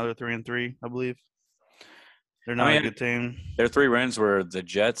 3-0, now they're 3-3, I believe. They're not a good team. Their 3 wins were the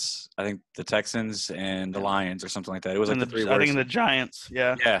Jets, I think the Texans, and the Lions or something like that. It was like the 3 worst. I think the Giants,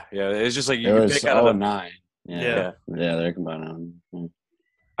 yeah. Yeah. It's just like you pick out of the 9. Yeah, they're combined.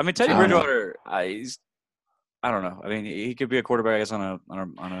 I mean, Teddy Bridgewater, I don't know. I mean, he could be a quarterback, I guess, on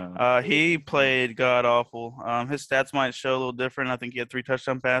a. He played god awful. His stats might show a little different. I think he had 3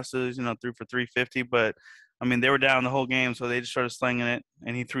 touchdown passes, threw for 350. But I mean, they were down the whole game, so they just started slinging it.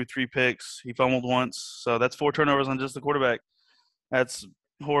 And he threw 3 picks. He fumbled once, so that's 4 turnovers on just the quarterback. That's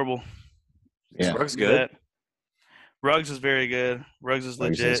horrible. Yeah, Ruggs good. Ruggs is very good. Ruggs is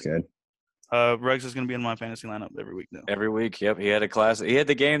legit. Ruggs is good. Ruggs is going to be in my fantasy lineup every week now. Every week, yep. He had a class. He had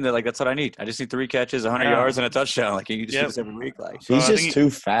the game that, that's what I need. I just need 3 catches, 100 yards, and a touchdown. You just do this every week. He's just too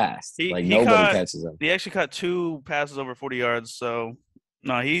fast. Nobody catches him. He actually caught 2 passes over 40 yards. So,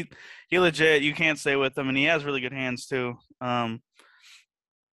 no, he legit. You can't stay with him, and he has really good hands too.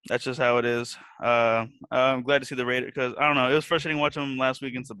 That's just how it is. I'm glad to see the Raiders because I don't know. It was frustrating watching them last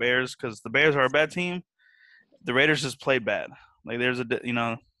week against the Bears because the Bears are a bad team. The Raiders just played bad.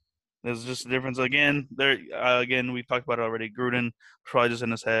 There's just a difference. Again, we talked about it already. Gruden probably just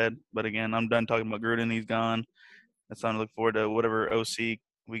in his head. But, again, I'm done talking about Gruden. He's gone. It's time to look forward to whatever OC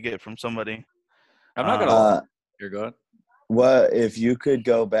we get from somebody. I'm not going to lie. You're good. What if you could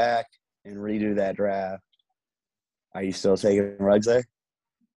go back and redo that draft? Are you still taking Ruggs there?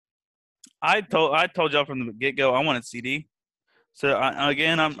 I told y'all from the get-go I wanted CD. So, I'm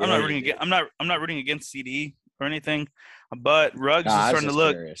not rooting against CD or anything. But Ruggs is starting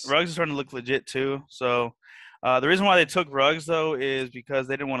to look legit too. So the reason why they took Ruggs though is because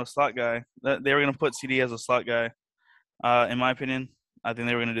they didn't want a slot guy. They were going to put CD as a slot guy. In my opinion, I think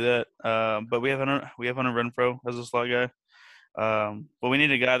they were going to do that. But we have Hunter Renfrow as a slot guy. But we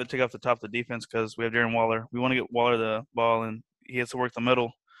need a guy to take off the top of the defense because we have Darren Waller. We want to get Waller the ball and he has to work the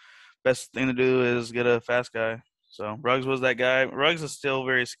middle. Best thing to do is get a fast guy. So Ruggs was that guy. Ruggs is still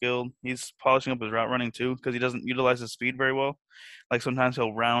very skilled. He's polishing up his route running too because he doesn't utilize his speed very well. Sometimes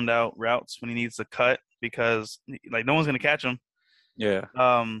he'll round out routes when he needs to cut because no one's gonna catch him. Yeah.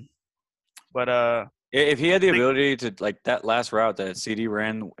 But if he had the ability to that last route that CD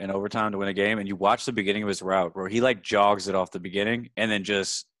ran in overtime to win a game, and you watch the beginning of his route where he jogs it off the beginning and then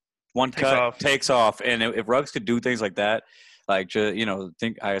just takes off. And if Ruggs could do things like that,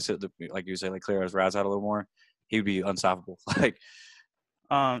 think I said like you say clear his routes out a little more. He'd be unstoppable.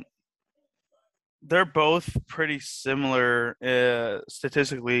 They're both pretty similar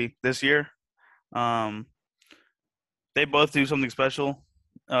statistically this year. They both do something special.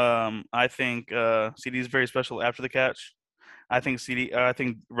 I think CD is very special after the catch. I think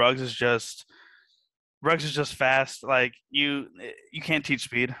Ruggs is just fast. You can't teach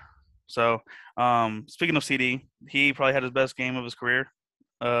speed. So speaking of CD, he probably had his best game of his career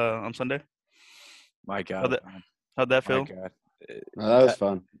on Sunday. My God. How'd that feel? That was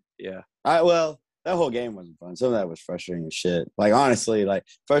fun. Yeah. That whole game wasn't fun. Some of that was frustrating as shit. Honestly,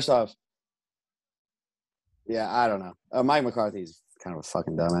 first off, yeah, I don't know. Mike McCarthy's kind of a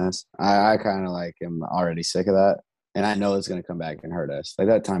fucking dumbass. I kind of am already sick of that. And I know it's going to come back and hurt us.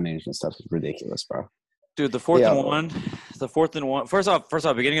 That time management stuff is ridiculous, bro. Dude, the fourth and one. First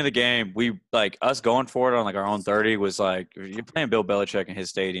off, beginning of the game, we us going for it on our own 30 was you're playing Bill Belichick in his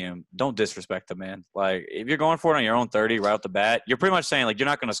stadium. Don't disrespect the man. If you're going for it on your own 30 right off the bat, you're pretty much saying you're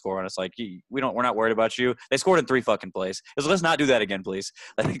not going to score on us. We're not worried about you. They scored in 3 fucking plays. Let's not do that again, please.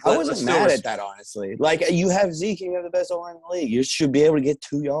 I wasn't mad at that, honestly. You have Zeke, you have the best O-line in the league. You should be able to get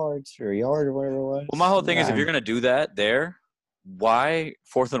 2 yards or a yard or whatever it was. Well, my whole thing is if you're going to do that there, why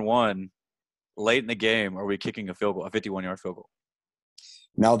 4th and 1? Late in the game, are we kicking a field goal, a 51-yard field goal?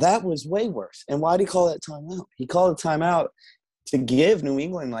 Now, that was way worse. And why did he call that timeout? He called a timeout to give New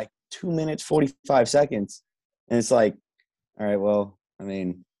England 2 minutes, 45 seconds. And it's all right, well, I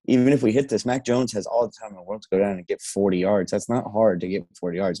mean, even if we hit this, Mac Jones has all the time in the world to go down and get 40 yards. That's not hard to get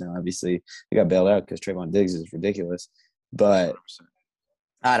 40 yards. Now, obviously, they got bailed out because Trayvon Diggs is ridiculous. But 100%.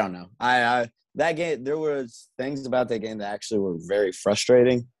 I don't know. That game, there was things about that game that actually were very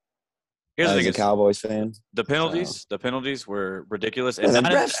frustrating. As a Cowboys fan, the penalties were ridiculous. And the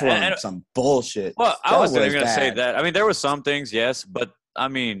refs were some bullshit. Well, I wasn't even going to say that. I mean, there were some things, yes, but I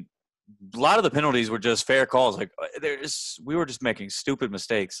mean, a lot of the penalties were just fair calls. We were just making stupid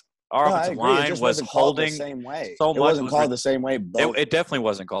mistakes. Our offensive line was holding the same way. So it wasn't called the same way. It definitely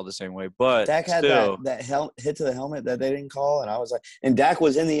wasn't called the same way. But Dak had that hit to the helmet that they didn't call, and I was and Dak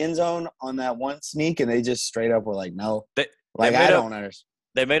was in the end zone on that one sneak, and they just straight up were no. I don't understand.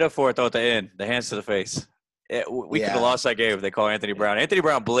 They made up for it, though, at the end. The hands to the face. we could have lost that game if they call Anthony Brown. Anthony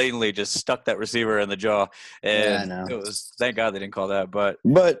Brown blatantly just stuck that receiver in the jaw, and it was thank God they didn't call that. But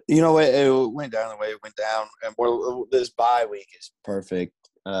you know, it went down the way it went down, and this bye week is perfect.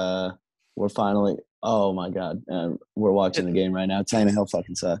 We're finally. Oh my God, we're watching the game right now. Tannehill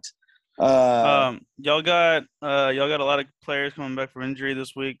fucking sucks. Y'all got a lot of players coming back from injury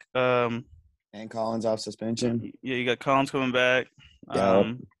this week. And Collins off suspension. Yeah, you got Collins coming back.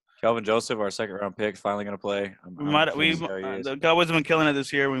 Kelvin Joseph, our second round pick, finally going to play. The Cowboys have been killing it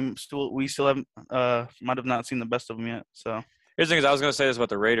this year. We still haven't might have not seen the best of them yet. So here's the thing: is I was going to say this about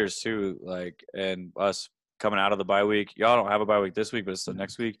the Raiders too, like, and us coming out of the bye week. Y'all don't have a bye week this week, but it's the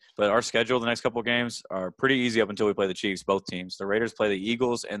next week. But our schedule, the next couple of games, are pretty easy up until we play the Chiefs. Both teams. The Raiders play the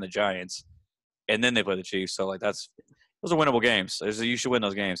Eagles and the Giants, and then they play the Chiefs. So like those are winnable games. You should win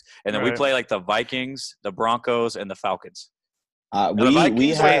those games. And then we play like the Vikings, the Broncos, and the Falcons.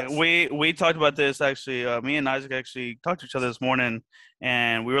 We talked about this actually. Me and Isaac actually talked to each other this morning,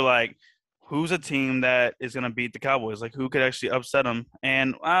 and we were like, "Who's a team that is going to beat the Cowboys? Like, who could actually upset them?"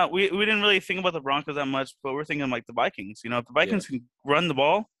 And we didn't really think about the Broncos that much, but we're thinking like the Vikings. You know, if the Vikings can run the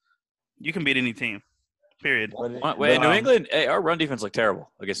ball, you can beat any team. Period. New England, our run defense looked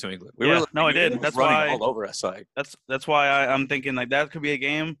terrible against New England. It did. That's why all over us. Like that's why I'm thinking like that could be a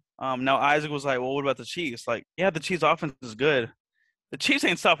game. Now Isaac was like, "Well, what about the Chiefs?" Like, yeah, the Chiefs' offense is good. The Chiefs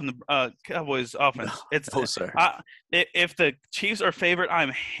ain't stopping the Cowboys' offense. Sir. If the Chiefs are favored,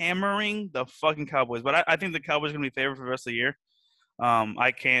 I'm hammering the fucking Cowboys. But I think the Cowboys are going to be favored for the rest of the year.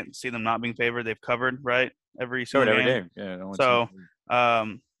 I can't see them not being favored. They've covered, right? Every game. Yeah. So,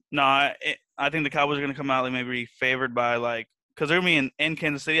 no, I think the Cowboys are going to come out and maybe favored by because they're going to be in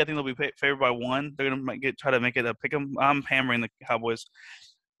Kansas City. I think they'll be favored by 1. They're going to try to make it a pick 'em. I'm hammering the Cowboys.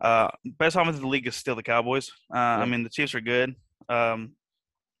 Best offense in the league is still the Cowboys. I mean, the Chiefs are good.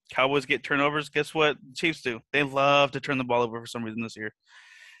 Cowboys get turnovers. Guess what the Chiefs do? They love to turn the ball over for some reason this year.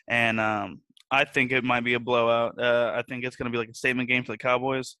 And I think it might be a blowout. I think it's going to be like a statement game for the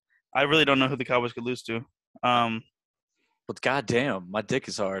Cowboys. I really don't know who the Cowboys could lose to. But goddamn, my dick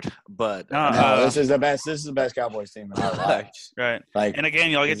is hard. But this is the best. This is the best Cowboys team in our lives. Right. And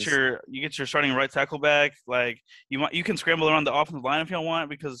again, y'all get your starting right tackle back. Like you can scramble around the offensive line if y'all want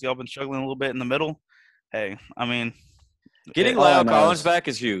because y'all been struggling a little bit in the middle. Hey, I mean. Getting La'el Collins back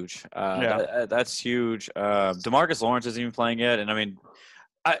is huge. That's huge. DeMarcus Lawrence isn't even playing yet, and I mean,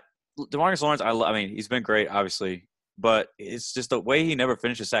 DeMarcus Lawrence. I mean, he's been great, obviously, but it's just the way he never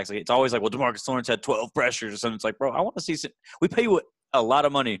finishes sacks. Like, it's always like, well, DeMarcus Lawrence had 12 pressures or something. It's like, bro, I want to see. We pay you a lot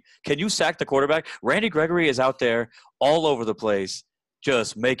of money. Can you sack the quarterback? Randy Gregory is out there all over the place,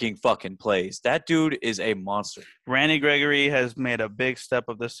 just making fucking plays. That dude is a monster. Randy Gregory has made a big step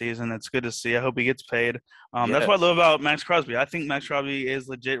up this season. It's good to see. I hope he gets paid. That's what I love about Max Crosby. I think Max Crosby is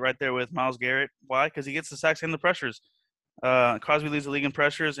legit right there with Myles Garrett. Why? Because he gets the sacks and the pressures. Crosby leads the league in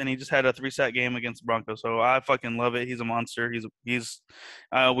pressures, and he just had a 3-sack game against the Broncos. So I fucking love it. He's a monster. We're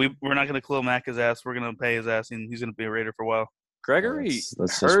not going to Khalil Mack his ass. We're going to pay his ass, and he's going to be a Raider for a while. Gregory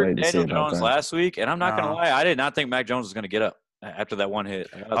hurt Daniel Jones last week, and I'm not going to lie. I did not think Mac Jones was going to get up after that one hit.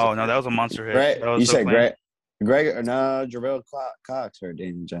 That was a monster hit. Jabril Cox hurt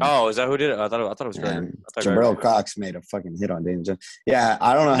Daniel Jones. Oh, is that who did it? I thought it was Gregory. Jabril Cox made a fucking hit on Daniel Jones. Yeah,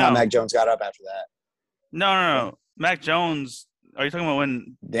 I don't know how Mac Jones got up after that. No. Mac Jones. Are you talking about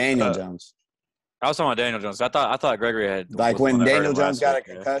when Daniel Jones? I was talking about Daniel Jones. I thought Gregory had when Daniel Jones got a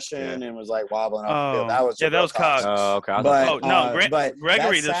concussion and was like wobbling off the field. That was Cox. Oh, okay. But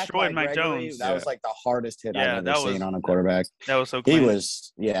Gregory destroyed Mac Jones. That was like the hardest hit I've ever seen on a quarterback. That was so clean.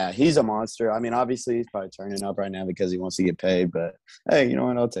 He's a monster. I mean, obviously he's probably turning up right now because he wants to get paid. But hey, you know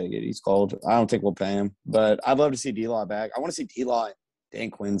what? I'll take it. He's cold. I don't think we'll pay him. But I'd love to see D-Law back. I want to see D-Law and Dan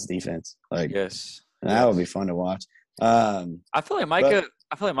Quinn's defense. That would be fun to watch. I feel like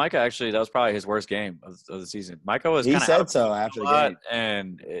Micah actually, that was probably his worst game of the season. Micah was kind of said so after the game,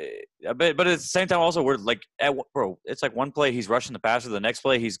 and but at the same time also we're like, it's like one play he's rushing the passer, the next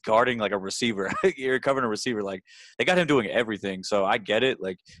play he's guarding like a receiver. You're covering a receiver. Like, they got him doing everything. So I get it.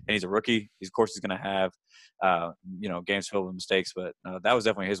 Like, and he's a rookie. Of course he's gonna have games filled with mistakes, but that was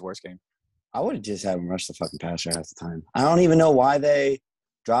definitely his worst game. I would have just had him rush the fucking passer half the time. I don't even know why they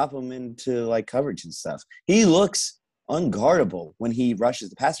drop him into like coverage and stuff. He looks unguardable when he rushes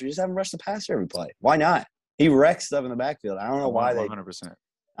the passer. Just have him rush the passer every play. Why not? He wrecks stuff in the backfield. I don't know why 100%.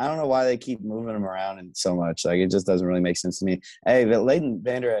 I don't know why they keep moving him around and so much. Like, it just doesn't really make sense to me. Hey, but Leighton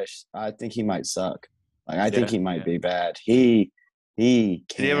Vander Esch, I think he might suck. Like, I think he might be bad. He Did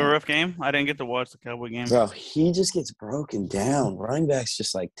he have a rough game? I didn't get to watch the Cowboy game. Bro, he just gets broken down. Running backs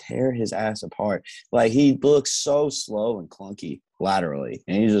just like tear his ass apart. Like, he looks so slow and clunky. laterally,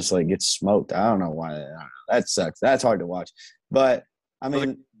 and he just like gets smoked. I don't know why. That sucks. That's hard to watch. But I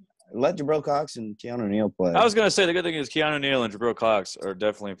mean, let Jabril Cox and Keanu Neal play. I was gonna say the good thing is Keanu Neal and Jabril Cox are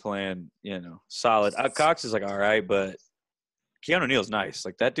definitely playing, solid. Cox is like all right, but Keanu Neal's nice.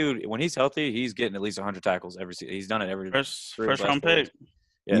 Like that dude, when he's healthy, he's getting at least 100 tackles every season. He's done it every first round pick.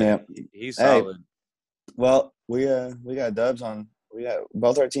 Yeah, he's solid. Well, we got dubs on. We got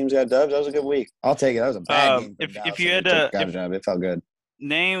both our teams got dubs. That was a good week. I'll take it. That was a bad game. If you had to, it felt good.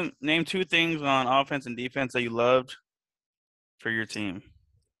 Name 2 things on offense and defense that you loved for your team.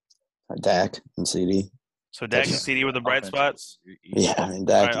 Dak and CD. So Dak and CD were the bright spots. Yeah, I mean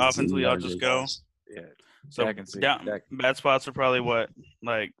Dak. All right, offensively, I'll just go. Yeah. So bad spots are probably what,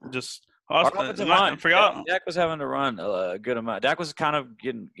 like just. For y'all, Dak was having to run a good amount. Dak was kind of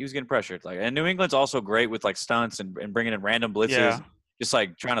getting pressured. Like, and New England's also great with like stunts and bringing in random blitzes, just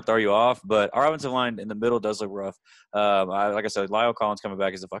like trying to throw you off. But our offensive line in the middle does look rough. Like I said, Lyle Collins coming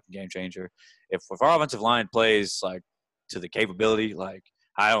back is a fucking game changer. If our offensive line plays like to the capability, like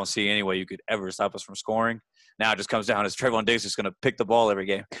I don't see any way you could ever stop us from scoring. Now it just comes down to Trevon Diggs just going to pick the ball every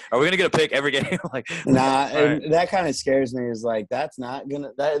game. Are we going to get a pick every game? And that kind of scares me. Is like that's not going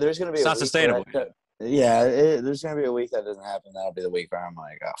to – there's going to be it's not sustainable. There's going to be a week that doesn't happen. That'll be the week where I'm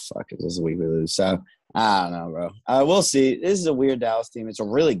like, oh, fuck it. This is the week we lose. So, I don't know, bro. We'll see. This is a weird Dallas team. It's a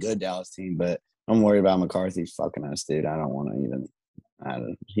really good Dallas team, but I'm worried about McCarthy fucking us, dude. I don't want to even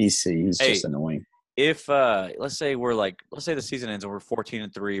 – he's just annoying. If let's say the season ends and we're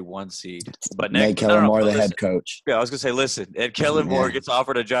 14-3, 1 seed, but make Kellen Moore the head coach. Yeah, I was gonna say, listen, Ed Kellen Moore gets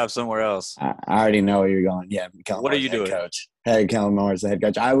offered a job somewhere else. I already know where you're going. Yeah, what are you doing, coach? Hey, Kellen Moore is the head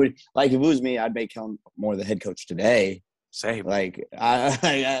coach. I would if it was me, I'd make Kellen Moore the head coach today. Same. Like I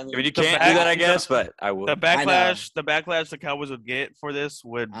mean, you can't do that, I guess, but I would. The backlash the Cowboys would get for this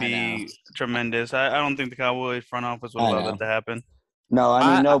would be tremendous. I don't think the Cowboys front office would love it to happen. No,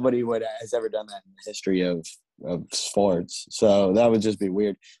 I mean nobody has ever done that in the history of sports. So that would just be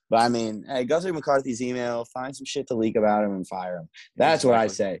weird. But I mean, hey, go through McCarthy's email, find some shit to leak about him, and fire him. That's what I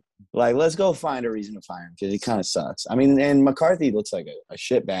say. Like, let's go find a reason to fire him because he kind of sucks. I mean, and McCarthy looks like a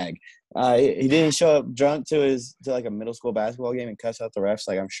shitbag. He didn't show up drunk to like a middle school basketball game and cuss out the refs.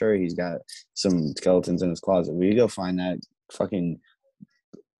 Like, I'm sure he's got some skeletons in his closet. We go find that fucking.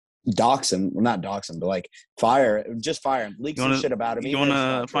 Dox him, well, not dox him, but like fire him, leak some shit about him. You want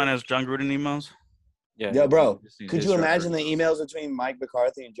to find his John Gruden emails? Yeah, bro. Could you imagine the emails between Mike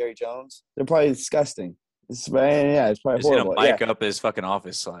McCarthy and Jerry Jones? They're probably disgusting. It's probably horrible. Mic up his fucking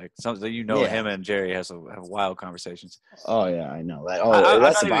office, like something him and Jerry have wild conversations. Oh yeah, I know that. Oh,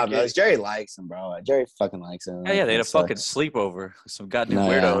 that's the problem. Jerry likes him, bro. Jerry fucking likes him. Yeah, they had a fucking sleepover with some goddamn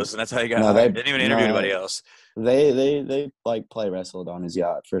weirdos, and that's how he got. They didn't even interview anybody else. They like play wrestled on his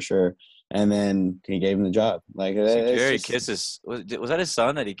yacht for sure, and then he gave him the job. Like Jerry kisses. Was that his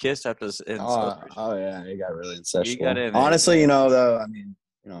son that he kissed after this? Oh yeah, he got really incestual. Honestly, though, I mean,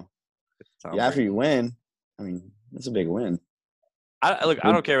 after you win. I mean, that's a big win. I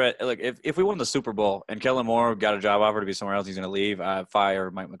don't care. Like, if we won the Super Bowl and Kellen Moore got a job offer to be somewhere else, he's going to leave. I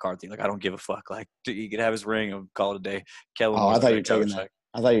fire Mike McCarthy. Like, I don't give a fuck. Like, he could have his ring and call it a day. Kellen Moore. I thought you were taking that.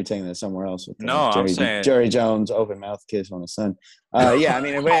 I thought you were taking that somewhere else. With I'm saying Jerry Jones open mouth kiss on his son. Yeah, I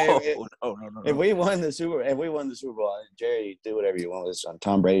mean, if we won the Super Bowl, Jerry, do whatever you want with his son.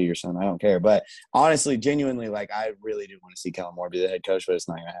 Tom Brady, your son, I don't care. But honestly, genuinely, like, I really do want to see Kellen Moore be the head coach, but it's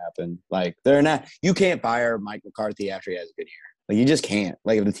not going to happen. Like, you can't fire Mike McCarthy after he has a good year. Like, you just can't.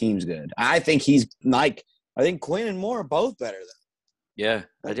 Like, if the team's good, I think I think Quinn and Moore are both better than. Yeah,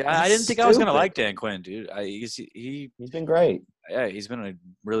 I didn't think I was gonna like Dan Quinn, dude. He's been great. Yeah, he's been a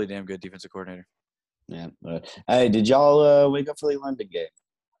really damn good defensive coordinator. Yeah. Hey, did y'all wake up for the London game?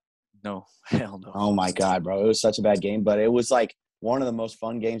 No, hell no. Oh my God, bro! It was such a bad game, but it was like one of the most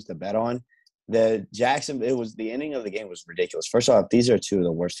fun games to bet on. The ending of the game was ridiculous. First off, these are two of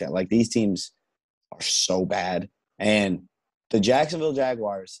the worst. Like, these teams are so bad, and the Jacksonville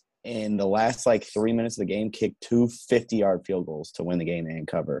Jaguars. In the last 3 minutes of the game, kicked 2 50-yard field goals to win the game and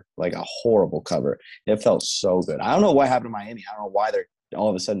cover. Like a horrible cover. It felt so good. I don't know what happened to Miami. I don't know why they're all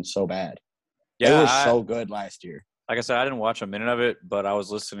of a sudden so bad. Yeah, they were so good last year. Like I said, I didn't watch a minute of it, but I was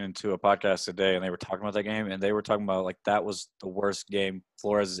listening to a podcast today, and they were talking about that game, and they were talking about, like, that was the worst game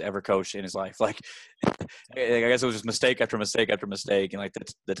Flores has ever coached in his life. Like, I guess it was just mistake after mistake after mistake, and, like,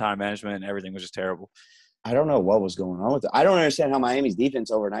 the time management and everything was just terrible. I don't know what was going on with it. I don't understand how Miami's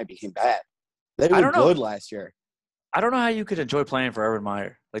defense overnight became bad. They were good last year. I don't know how you could enjoy playing for Urban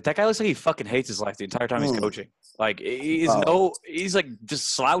Meyer. Like, that guy looks like he fucking hates his life the entire time he's coaching. Like, he's like just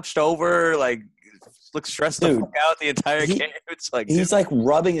slouched over, like, looks stressed the fuck out the entire game. It's like he's like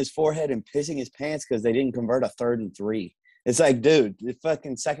rubbing his forehead and pissing his pants because they didn't convert a 3rd and 3. It's like, dude, the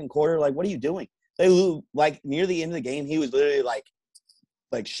fucking second quarter, like, what are you doing? They lose, like, near the end of the game, he was literally, like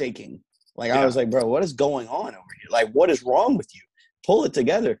shaking. Like, I was like, bro, what is going on over here? Like, what is wrong with you? Pull it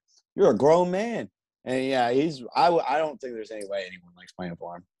together. You're a grown man. And, yeah, I don't think there's any way anyone likes playing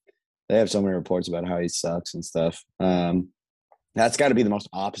for him. They have so many reports about how he sucks and stuff. That's got to be the most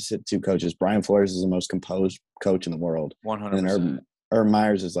opposite two coaches. Brian Flores is the most composed coach in the world. 100%. And Urban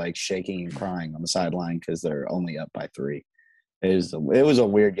Myers is, like, shaking and crying on the sideline because they're only up by 3. It was a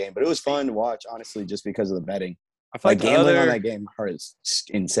weird game, but it was fun to watch, honestly, just because of the betting. I feel like gambling on that game is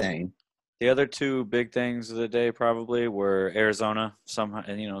insane. The other two big things of the day probably were Arizona, somehow,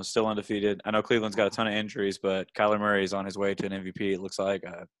 and still undefeated. I know Cleveland's got a ton of injuries, but Kyler Murray is on his way to an MVP. It looks like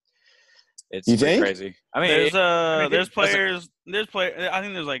it's crazy. I mean, there's players. I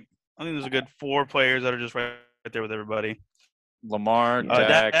think there's a good 4 players that are just right there with everybody. Lamar,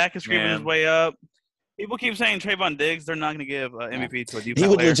 Dak is creeping his way up. People keep saying Trayvon Diggs. They're not going to give MVP to a defense. He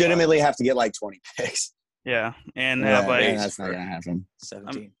would legitimately have to get like 20 picks. Yeah, and have that's not going to happen.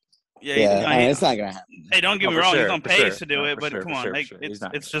 17. It's not going to happen. Hey, don't get me wrong. He's on pace to do it, but come on,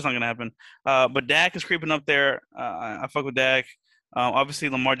 it's just not going to happen. But Dak is creeping up there. I fuck with Dak. Obviously,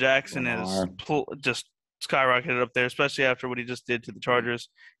 Lamar Jackson is just skyrocketed up there, especially after what he just did to the Chargers.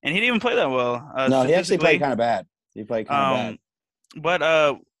 And he didn't even play that well. No, he actually played kind of bad. He played kind of bad. But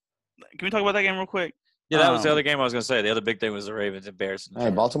can we talk about that game real quick? Yeah, that was the other game I was going to say. The other big thing was the Ravens and Bears. Hey,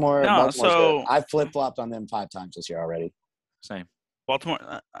 Baltimore. So I flip-flopped on them 5 times this year already. Same. Baltimore,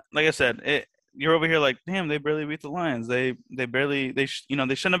 like I said, you're over here like, damn, they barely beat the Lions. They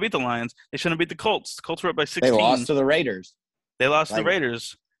shouldn't have beat the Lions. They shouldn't have beat the Colts. The Colts were up by 16. They lost to the Raiders. To the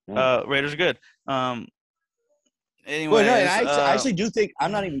Raiders. Yeah. Raiders are good. Anyway, well, no, I actually do think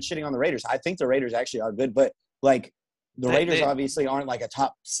I'm not even shitting on the Raiders. I think the Raiders actually are good, but like the Raiders obviously aren't like a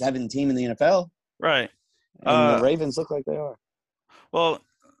top 7 team in the NFL. Right. And the Ravens look like they are. Well,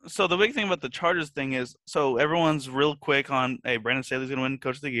 so the big thing about the Chargers thing is, so everyone's real quick on, hey, Brandon Staley's going to win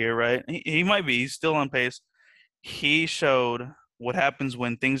Coach of the Year, right? He might be. He's still on pace. He showed what happens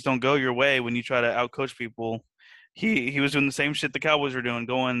when things don't go your way when you try to outcoach people. He was doing the same shit the Cowboys were doing,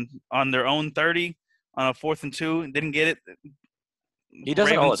 going on their own 30 on a 4th and 2, didn't get it. He does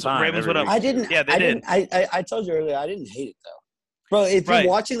it all the time. Ravens went up. I didn't. Yeah, they did. I told you earlier, I didn't hate it though, bro. If you're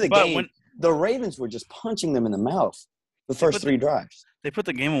watching the game, the Ravens were just punching them in the mouth the first 3 drives. They put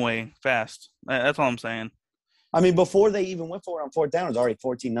the game away fast. That's all I'm saying. I mean, before they even went for it on 4th down, it was already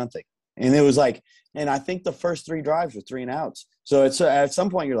 14-0, and it was like, and I think the first 3 drives were 3 and outs. So it's at some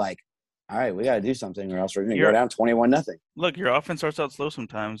point you're like, all right, we got to do something, or else we're going to go down 21-0. Look, your offense starts out slow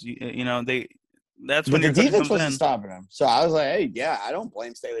sometimes. That's but when the defense wasn't stopping them. So I was like, hey, yeah, I don't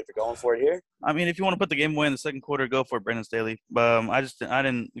blame Staley for going for it here. I mean, if you want to put the game away in the second quarter, go for it, Brandon Staley. I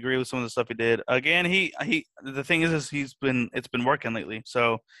didn't agree with some of the stuff he did. Again, the thing is it's been working lately.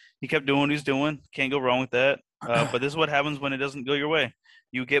 So he kept doing what he's doing. Can't go wrong with that. But this is what happens when it doesn't go your way.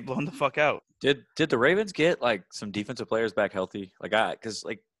 You get blown the fuck out. Did the Ravens get like some defensive players back healthy? Because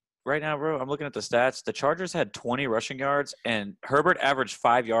right now, bro, I'm looking at the stats. The Chargers had 20 rushing yards, and Herbert averaged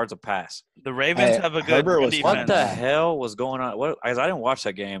 5 yards a pass. The Ravens have a good defense. What the hell was going on? I didn't watch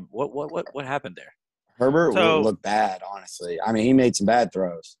that game. What happened there? Herbert looked bad, honestly. I mean, he made some bad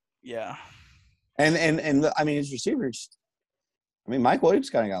throws. Yeah. And I mean, his receivers. I mean, Mike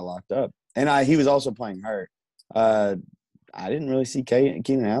Williams kind of got locked up, and he was also playing hurt. I didn't really see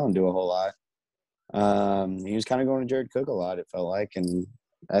Keenan Allen do a whole lot. He was kind of going to Jared Cook a lot, it felt like, and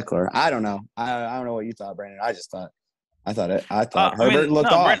Eckler. I don't know. I don't know what you thought, Brandon. I thought Herbert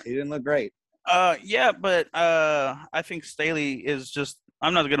looked off. He didn't look great. Yeah, but I think Staley is just –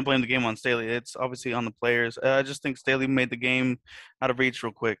 I'm not going to blame the game on Staley. It's obviously on the players. I just think Staley made the game out of reach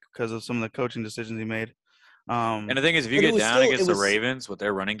real quick because of some of the coaching decisions he made. And the thing is, if you get down against the Ravens with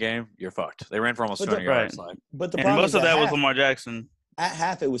their running game, you're fucked. They ran for almost 200 yards. But and most of that was Lamar Jackson. At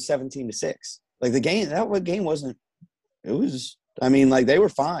half, it was 17-6. Like the game, that game wasn't – it was – I mean, like, they were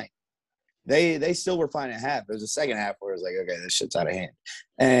fine. They still were fine at half. There was a second half where it was like, okay, this shit's out of hand.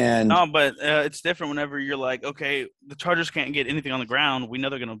 And no, but it's different whenever you're like, okay, the Chargers can't get anything on the ground. We know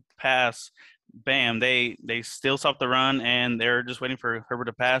they're going to pass. Bam, they still stopped the run, and they're just waiting for Herbert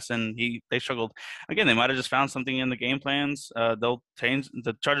to pass, and they struggled. Again, they might have just found something in the game plans. They'll change –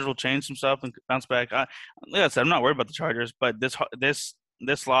 the Chargers will change some stuff and bounce back. Like I said, I'm not worried about the Chargers, but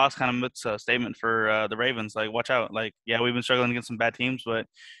this loss kind of makes a statement for the Ravens. Like, watch out. Like, yeah, we've been struggling against some bad teams, but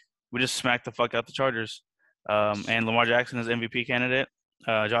we just smacked the fuck out the Chargers. And Lamar Jackson is MVP candidate.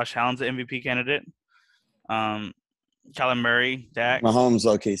 Josh Allen's the MVP candidate. Kyler Murray, Dak. Mahomes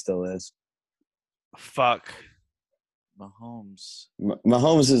low-key still is. Fuck. Mahomes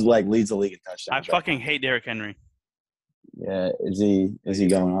is like leads the league in touchdowns. I fucking hate Derrick Henry. Yeah, is he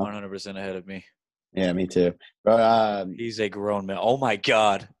going off? 100% ahead of me. Yeah, me too. Bro, he's a grown man. Oh my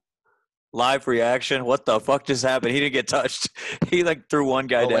god. Live reaction. What the fuck just happened? He didn't get touched. He threw one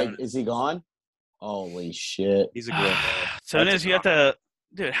guy down. Wait, is he gone? Holy shit. He's a grown man. So Inez, you have to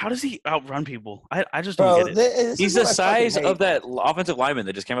dude, how does he outrun people? I just don't get it. He's the size of that offensive lineman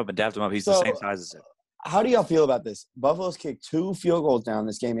that just came up and dapped him up. He's the same size as him. How do y'all feel about this? Buffalo's kicked 2 field goals down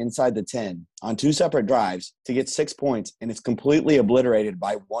this game inside the 10 on 2 separate drives to get 6 points, and it's completely obliterated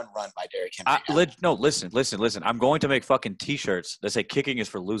by 1 run by Derrick Henry. No, listen. I'm going to make fucking T-shirts that say "Kicking is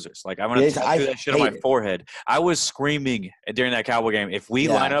for losers." Like I'm going to tattoo that shit on my forehead. I was screaming during that Cowboy game. If we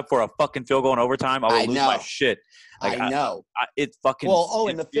line up for a fucking field goal in overtime, I will lose my shit. Like, I know. It fucking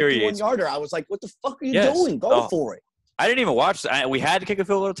in the 51-yarder, I was like, "What the fuck are you doing? Go for it." I didn't even watch. We had to kick a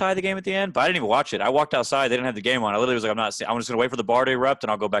field goal to tie the game at the end, but I didn't even watch it. I walked outside. They didn't have the game on. I literally was like, I'm just going to wait for the bar to erupt, and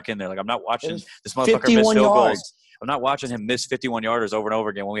I'll go back in there. Like, I'm not watching this motherfucker miss field goals. I'm not watching him miss 51-yarders over and over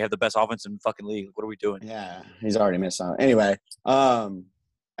again when we have the best offense in the fucking league. What are we doing? Yeah, he's already missed some. Anyway,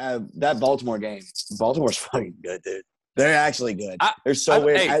 that Baltimore game, Baltimore's fucking good, dude. They're actually good. They're so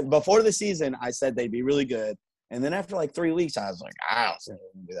weird. Hey, before the season, I said they'd be really good. And then after 3 weeks, I was like, I don't think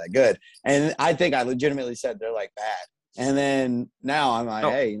they're going to be that good. And I think I legitimately said they're bad. And then now I'm like,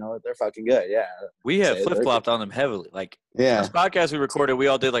 hey, you know what? They're fucking good. Yeah. We have flip-flopped on them heavily. This podcast we recorded, we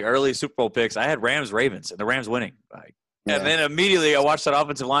all did early Super Bowl picks. I had Rams-Ravens, and the Rams winning. And then immediately I watched that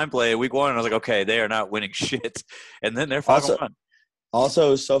offensive line play week 1, and I was like, okay, they are not winning shit. And then they're fucking run.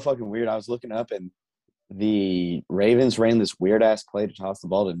 Also, so fucking weird. I was looking up, and the Ravens ran this weird-ass play to toss the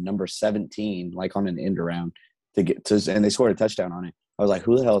ball to number 17, on an end around, and they scored a touchdown on it. I was like,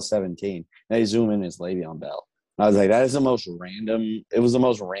 who the hell is 17? And they zoom in as Le'Veon Bell. I was like, that is the most random. It was the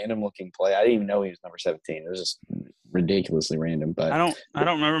most random looking play. I didn't even know he was number 17. It was just ridiculously random. But I don't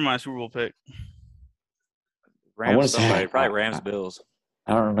remember my Super Bowl pick. Rams, probably Rams Bills.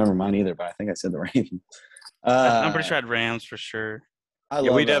 I don't remember mine either, but I think I said the Ravens. I'm pretty sure I had Rams for sure.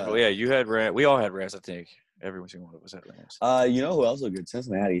 We definitely. You had Rams. We all had Rams. I think every single one of us had Rams. You know who else looked good?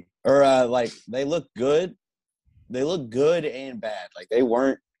 Cincinnati. Or they look good. They look good and bad. They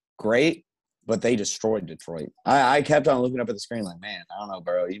weren't great. But they destroyed Detroit. I kept on looking up at the screen man, I don't know,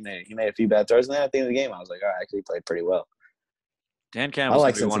 bro. He made a few bad throws, and then at the end of the game, I was like, all right, actually he played pretty well. Dan Campbell's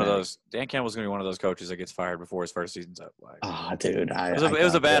going to be one of those. Dan Campbell's going to be one of those coaches that gets fired before his first season's up. Dude, it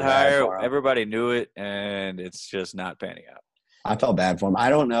was a bad hire. Everybody knew it, and it's just not panning out. I felt bad for him. I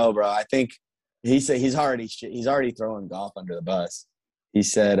don't know, bro. I think he said he's already throwing Goff under the bus. He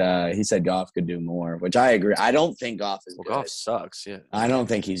said Goff could do more, which I agree. I don't think Goff is good. Goff sucks, yeah. I don't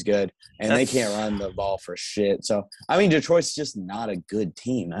think he's good, and they can't run the ball for shit. So, Detroit's just not a good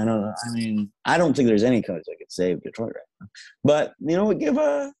team. I don't know. I don't think there's any coach that could save Detroit right now. But,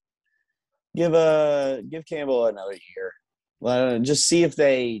 give Campbell another year. Just see if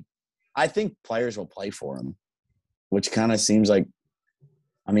I think players will play for him, which kind of seems like,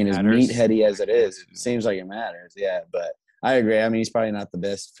 as meatheady as it is, it seems like it matters. Yeah, but I agree. He's probably not the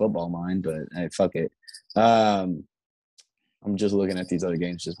best football mind, but hey, fuck it. I'm just looking at these other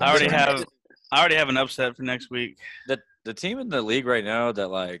games. I already have an upset for next week. The team in the league right now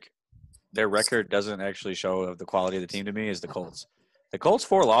that their record doesn't actually show the quality of the team to me is the Colts. The Colts'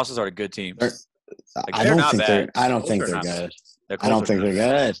 4 losses are good teams. I don't think they're good. I don't think they're good.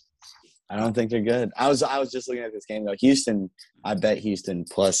 I don't think they're good. I was just looking at this game though. Houston, I bet Houston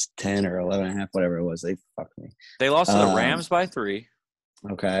plus 10 or 11.5, whatever it was. They fucked me. They lost to the Rams by 3.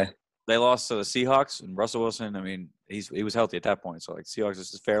 Okay. They lost to the Seahawks and Russell Wilson. He was healthy at that point, so Seahawks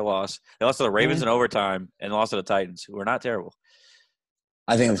is a fair loss. They lost to the Ravens in overtime and lost to the Titans, who are not terrible.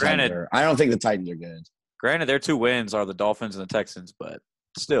 I think I don't think the Titans are good. Granted, their 2 wins are the Dolphins and the Texans, but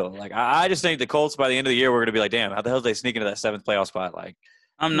still, I just think the Colts by the end of the year we're going to be like, damn, how the hell did they sneak into that 7th playoff spot?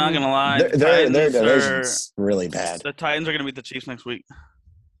 I'm not gonna lie. Their division's really bad. The Titans are gonna beat the Chiefs next week.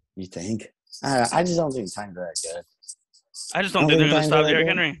 You think? I just don't think the Titans are that good. I just don't think they're gonna stop Derrick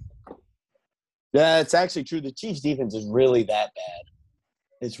Henry. Yeah, it's actually true. The Chiefs' defense is really that bad.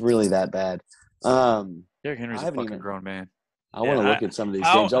 It's really that bad. Derrick Henry's a fucking grown man. I want to look at some of these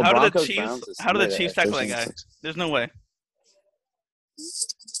games. How do the Chiefs tackle that guy? There's no way.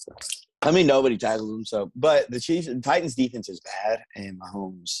 Nobody tackled him. But the Titans' defense is bad, and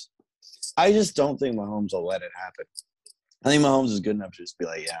Mahomes. I just don't think Mahomes will let it happen. I think Mahomes is good enough to just be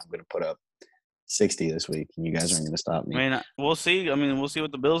like, yeah, I'm going to put up 60 this week, and you guys aren't going to stop me. We'll see. We'll see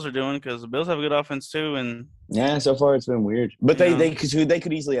what the Bills are doing because the Bills have a good offense too. And yeah, so far it's been weird. But they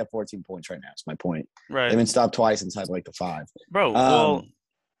could easily have 14 points right now. That's my point. Right. They've been stopped twice inside the 5. Bro,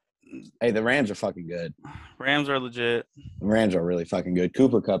 Hey, the Rams are fucking good. Rams are legit. The Rams are really fucking good.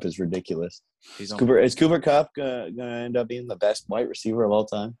 Cooper Kupp is ridiculous. Is Cooper Kupp gonna end up being the best wide receiver of all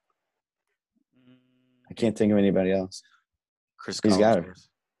time? I can't think of anybody else. Chris He's got it. Collinsworth.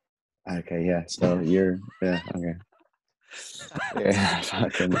 Okay, yeah. So okay. Yeah,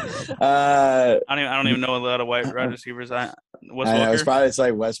 fucking. I don't even know a lot of wide receivers. Wes Welker. It's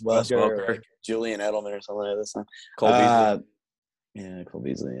like Wes Welker or like Julian Edelman or something like this. Cole Beasley. Yeah, Cole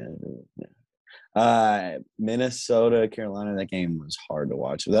Beasley. Yeah. Minnesota, Carolina. That game was hard to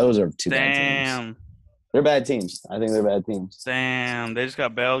watch. Those are two bad teams. They're bad teams. I think they're bad teams. Damn, they just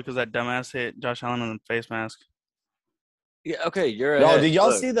got bailed because that dumbass hit Josh Allen on the face mask. Yeah. Okay, you're. Did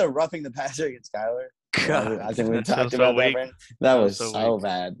y'all see the roughing the passer against Kyler? God, I think we talked about that. Brandon. That was so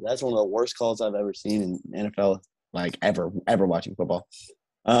bad. That's one of the worst calls I've ever seen in NFL, like ever watching football.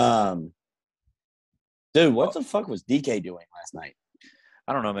 Dude, what the fuck was DK doing last night?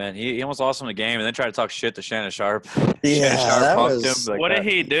 I don't know, man. He almost lost him the game and then tried to talk shit to Shannon Sharp. Yeah, Shannon Sharp punked him. Like, what did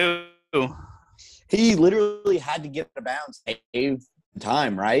he do? He literally had to get a bounce, save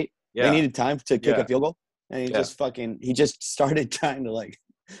time, right? Yeah. They needed time to kick a field goal. And he just started trying to, like,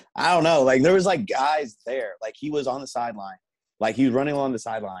 I don't know. Like, there was, like, guys there. Like, he was on the sideline. Like, he was running along the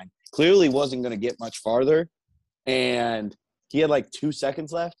sideline. Clearly wasn't going to get much farther. And he had, like, 2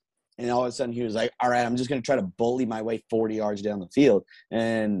 seconds left. And all of a sudden he was like, all right, I'm just going to try to bully my way 40 yards down the field.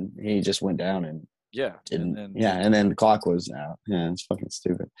 And he just went down and didn't. And then the clock was out. Yeah, it's fucking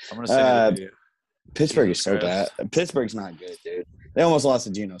stupid. I'm going to send it to you. Pittsburgh is so bad. Pittsburgh's not good, dude. They almost lost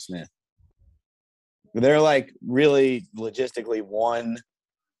to Geno Smith. They're, like, really logistically one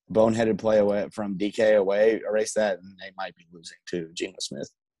boneheaded play away from DK away. Erase that, and they might be losing to Geno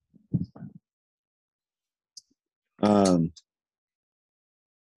Smith.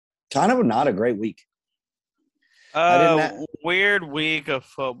 Kind of not a great week. Weird week of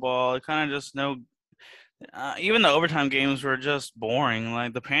football. Kind of just even the overtime games were just boring.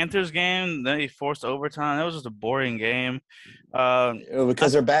 Like the Panthers game, they forced overtime. That was just a boring game.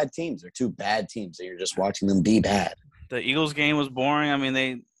 Because they're bad teams. They're two bad teams, and you're just watching them be bad. The Eagles game was boring. I mean,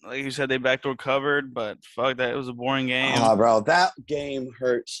 they, like you said, they backdoor covered, but fuck that. It was a boring game. Oh, bro, that game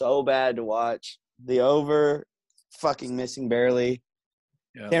hurt so bad to watch. The over, fucking missing barely.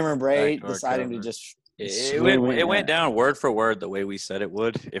 Yep. Cameron Brate deciding to just it went down word for word the way we said it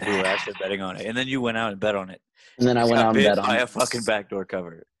would if we were actually betting on it, and then you went out and bet on it. And then I went out and bet on a fucking backdoor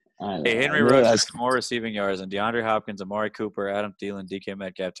cover. Hey, Henry Ruggs has more receiving yards than DeAndre Hopkins, Amari Cooper, Adam Thielen, DK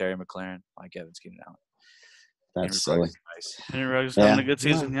Metcalf, Terry McLaurin, Mike Evans, Keenan Allen. That's silly. Henry Ruggs having a good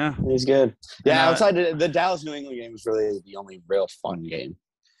season. Yeah, he's good. Yeah, outside the Dallas New England game was really the only real fun game,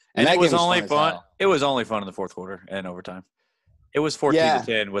 and that was only fun. It was only fun in the fourth quarter and overtime. It was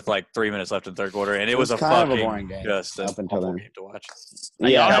 14-10 with like 3 minutes left in the third quarter, and it was a fucking boring game. Just up until then. Game to watch.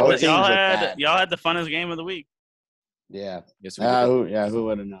 Yeah, y'all had the funnest game of the week. Yeah. Yes, who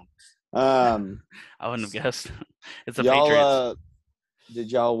would have known? I wouldn't have guessed. It's the Patriots. Did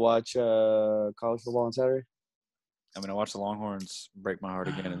y'all watch college football on Saturday? I mean, I watched the Longhorns break my heart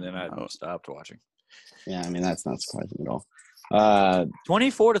again, and then I stopped watching. Yeah, I mean, that's not surprising at all.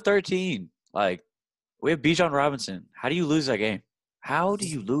 24-13. Like, we have Bijan Robinson. How do you lose that game? How do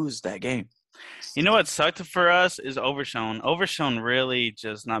you lose that game? You know what sucked for us is Overshown. Overshown really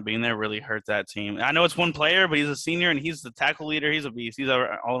just not being there really hurt that team. I know it's one player, but he's a senior and he's the tackle leader. He's a beast. He's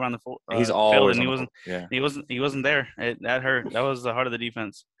all around the he's all field, and he wasn't there. That hurt. That was the heart of the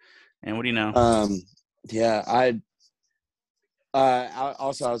defense. And what do you know? I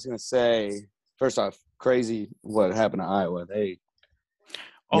was gonna say, first off, crazy what happened to Iowa.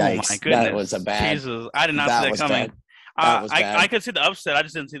 Oh my goodness! That was a bad. Jesus, I did not see that coming. I could see the upset. I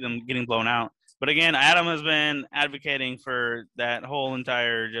just didn't see them getting blown out. But again, Adam has been advocating for that whole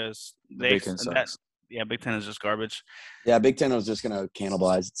entire Big Ten sucks. Big Ten is just garbage. Yeah, Big Ten was just gonna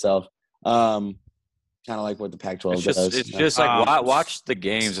cannibalize itself. Kind of like what the Pac-12 does. It's just like watch the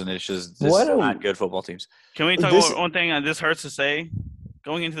games, and it's just not good football teams. Can we talk about one thing? This hurts to say.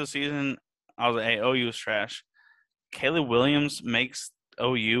 Going into the season, I was like, "Hey, OU is trash." Caleb Williams makes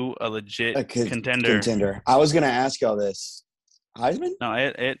OU a legit contender. I was gonna ask y'all this. Heisman?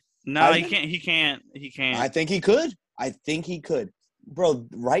 No, he can't. He can't. I think he could. Bro,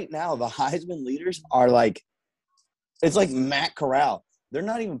 right now the Heisman leaders are like, it's like Matt Corral. They're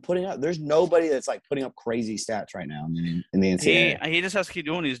not even putting up. There's nobody that's like putting up crazy stats right now in the NCAA. He just has to keep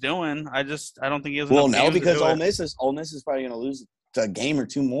doing what he's doing. I don't think he has. Well, no, because Ole Miss is probably going to lose a game or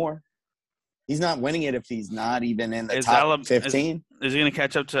two more. He's not winning it if he's not even in the top 15. Is he going to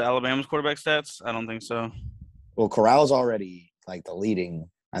catch up to Alabama's quarterback stats? I don't think so. Well, Corral's already like the leading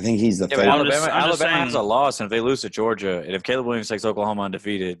I think he's the favorite. Alabama has a loss, and if they lose to Georgia, and if Caleb Williams takes Oklahoma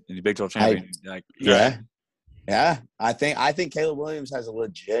undefeated in the Big 12 champion, yeah. I think Caleb Williams has a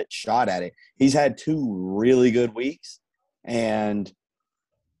legit shot at it. He's had 2 really good weeks, and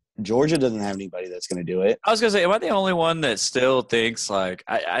Georgia doesn't have anybody that's going to do it. I was going to say, am I the only one that still thinks, like,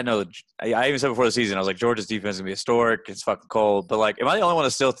 I know I even said before the season, I was like, Georgia's defense is going to be historic. It's fucking cold. But, like, am I the only one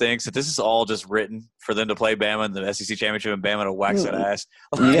that still thinks that this is all just written for them to play Bama in the SEC championship and Bama to wax that ass?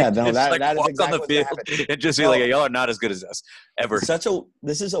 Like, yeah, no, that is exactly on the field and just be like, y'all are not as good as us ever.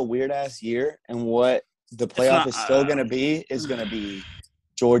 This is a weird-ass year, and what the playoff is still going to be is going to be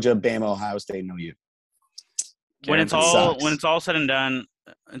Georgia, Bama, Ohio State, and OU. When it's all said and done,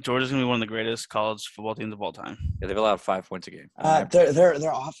 Georgia's gonna be one of the greatest college football teams of all time. Yeah, they've allowed 5 points a game. Their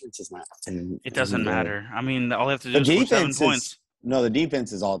offense is not. It doesn't matter. I mean, all they have to do is score 7 points. No, the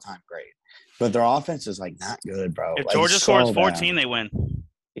defense is all time great, but their offense is like not good, bro. If Georgia scores 14, they win.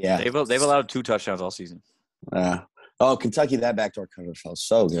 Yeah, they've allowed 2 touchdowns all season. Kentucky, that backdoor cover felt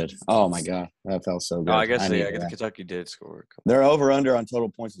so good. Oh my god, that felt so good. Oh, I guess Kentucky did score. Their over/under on total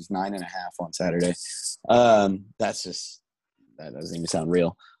points was 9.5 on Saturday. That doesn't even sound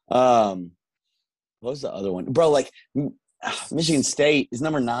real. What was the other one, bro? Like Michigan State is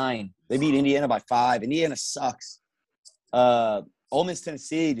number 9. They beat Indiana by 5. Indiana sucks. Ole Miss,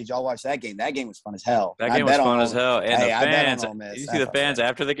 Tennessee. Did y'all watch that game? That game was fun as hell. That game was fun as hell. And the fans. Did you see the fans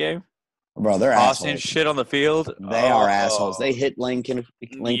after the game? Bro, they're assholes. Shit on the field. They are assholes. They hit Lane Kiffin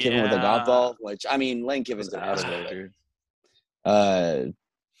with a golf ball, which I mean, Lane Kiffin's an asshole, dude. Bro,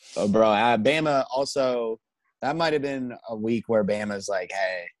 Bama also. That might have been a week where Bama's like,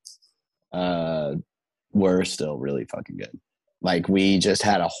 hey, we're still really fucking good. Like, we just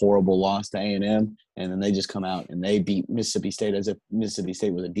had a horrible loss to A&M, and then they just come out and they beat Mississippi State as if Mississippi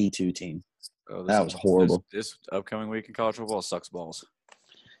State was a D2 team. That was horrible. This upcoming week in college football sucks balls.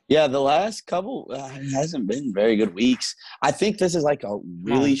 Yeah, the last couple hasn't been very good weeks. I think this is like a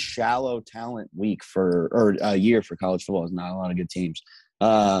really shallow talent week or a year for college football. There's not a lot of good teams.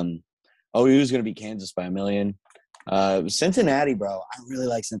 OU is going to beat Kansas by 1 million. Cincinnati, bro. I really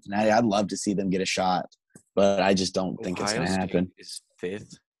like Cincinnati. I'd love to see them get a shot, but I just don't think it's going to happen. Is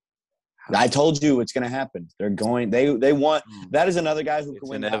 5th. I told you it's going to happen. They're going. They want. That is another guy who can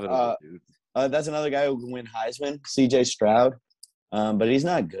win. That's another guy who can win Heisman. C.J. Stroud, but he's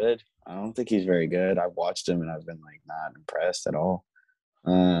not good. I don't think he's very good. I've watched him and I've been like not impressed at all.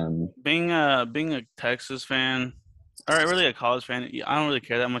 Being a Texas fan. All right, really a college fan. I don't really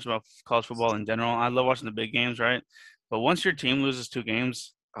care that much about college football in general. I love watching the big games, right? But once your team loses 2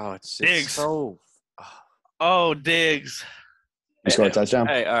 games, Diggs. Diggs. You scored a touchdown?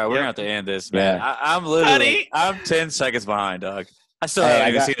 Hey, all right, we're going to have to end this, man. Yeah. I'm 10 seconds behind, dog. I still haven't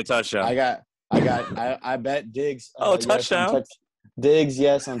even seen the touchdown. I bet Diggs. Touchdown. Yes, Diggs,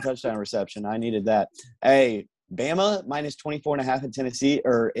 yes, on touchdown reception. I needed that. Hey, Bama minus 24.5 in Tennessee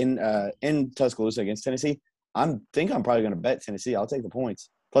or in Tuscaloosa against Tennessee. I think I'm probably going to bet Tennessee. I'll take the points.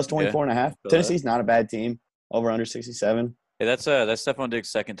 Plus 24.5. Tennessee's not a bad team. Over under 67. Yeah, that's Stephon Diggs'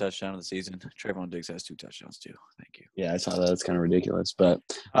 second touchdown of the season. Trayvon Diggs has 2 touchdowns too. Thank you. Yeah, I saw that. That's kind of ridiculous. But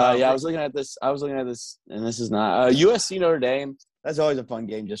I was looking at this, and this is not USC Notre Dame. That's always a fun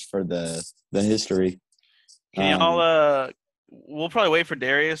game just for the history. Can y'all we'll probably wait for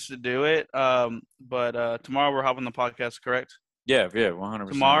Darius to do it. But tomorrow we're hopping the podcast, correct? Yeah, 100%.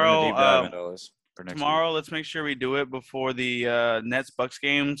 Tomorrow, let's make sure we do it before the Nets-Bucks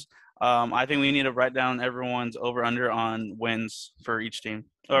games. I think we need to write down everyone's over/under on wins for each team,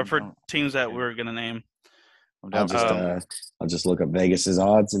 or for teams that we're gonna name. I'll just look up Vegas's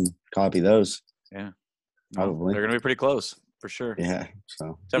odds and copy those. Yeah, probably they're gonna be pretty close for sure. Yeah.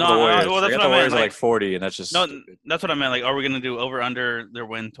 So that's what I meant. Like 40, and that's just that's what I meant. Like, are we gonna do over/under their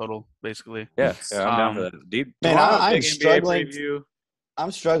win total, basically? Yeah, I'm down for that. Deep. Man, I'm struggling.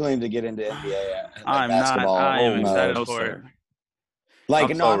 I'm struggling to get into NBA basketball. I am excited for it.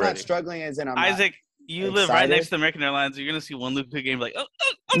 I'm not struggling as in I'm Isaac, you live right next to the American Airlines. You're gonna see one Luka game like,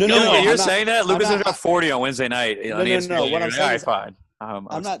 no. You're saying that Luka's gonna drop 40 on Wednesday night. No. What I'm saying is, fine.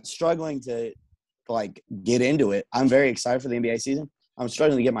 I'm not struggling to like get into it. I'm very excited for the NBA season. I'm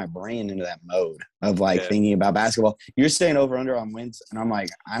struggling to get my brain into that mode of thinking about basketball. You're saying over under on wins, and I'm like,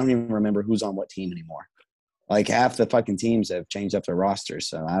 I don't even remember who's on what team anymore. Like half the fucking teams have changed up their rosters,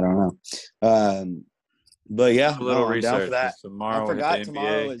 so I don't know. But yeah, a little research down for that. Tomorrow I forgot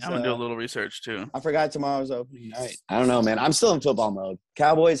tomorrow is. I'm gonna do a little research too. I forgot tomorrow's opening night. I don't know, man. I'm still in football mode.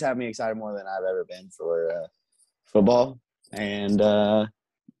 Cowboys have me excited more than I've ever been for football, and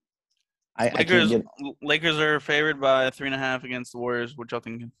Lakers are favored by 3.5 against the Warriors. What y'all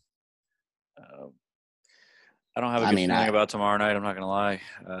thinking? I don't have a good feeling about tomorrow night. I'm not gonna lie.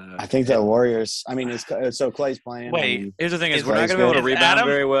 I think the Warriors. I mean, so Clay's playing. Wait, here's the thing: is we're not gonna be able to rebound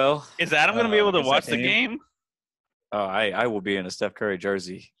very well. Is Adam gonna be able to watch the game? Oh, I will be in a Steph Curry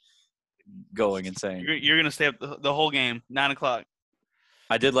jersey, going insane. You're gonna stay up the whole game, 9 o'clock.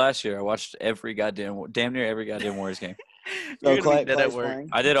 I did last year. I watched damn near every goddamn Warriors game. So Clay's playing?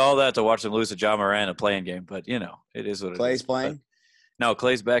 I did all that to watch them lose to Ja Morant a playing game, but it is what it is. Clay's playing? No,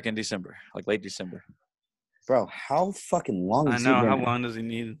 Clay's back in December, like late December. Bro, how fucking long I know. How long does he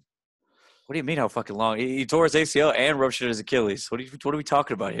need? What do you mean how fucking long? He tore his ACL and ruptured his Achilles. What are we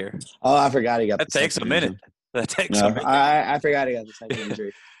talking about here? Oh, I forgot he got that. Takes a minute. That takes a minute. I forgot he got the second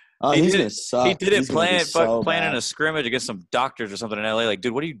injury. Oh, he's gonna suck. He did it playing in a scrimmage against some doctors or something in LA. Like,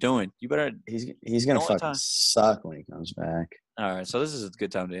 dude, what are you doing? You better. He's gonna fucking suck when he comes back. All right, so this is a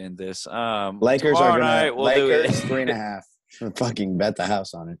good time to end this. Lakers are gonna Lakers 3.5. Fucking bet the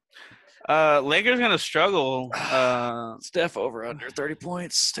house on it. Lakers gonna struggle. Steph over under 30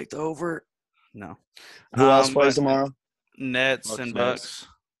 points. Take the over. No. Who else plays tomorrow? Nets and Bucks.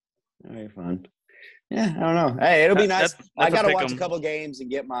 Very fun. Yeah, I don't know. Hey, it'll be nice. I got to watch a couple games and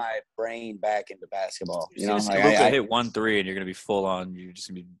get my brain back into basketball. You know, I hit 1-3 and you're gonna be full on. You're just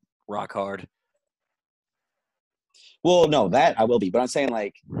gonna be rock hard. Well, no, that I will be, but I'm saying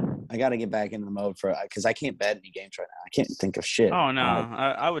like I got to get back into the mode because I can't bet any games right now. I can't think of shit. Oh no,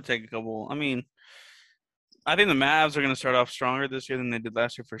 I would take a couple. I mean, I think the Mavs are gonna start off stronger this year than they did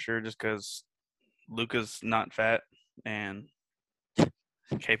last year for sure, just because Luka's not fat and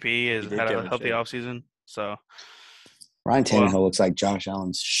KP has had a healthy offseason. So Ryan Tannehill looks like Josh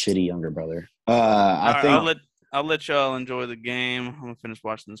Allen's shitty younger brother. I'll let y'all enjoy the game. I'm gonna finish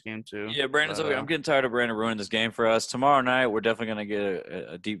watching this game too. Yeah, Brandon's okay. I'm getting tired of Brandon ruining this game for us. Tomorrow night, we're definitely gonna get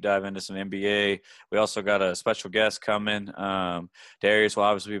a deep dive into some NBA. We also got a special guest coming. Darius will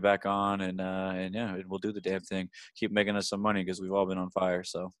obviously be back on, and yeah, we'll do the damn thing. Keep making us some money because we've all been on fire.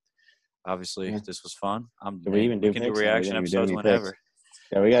 So obviously, this was fun. We can do reaction episodes whenever.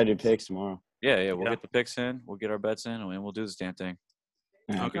 Yeah, we gotta do picks tomorrow. Yeah, we'll get the picks in. We'll get our bets in, and we'll do this damn thing.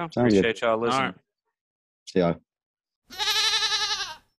 Okay. Appreciate y'all listening. See y'all.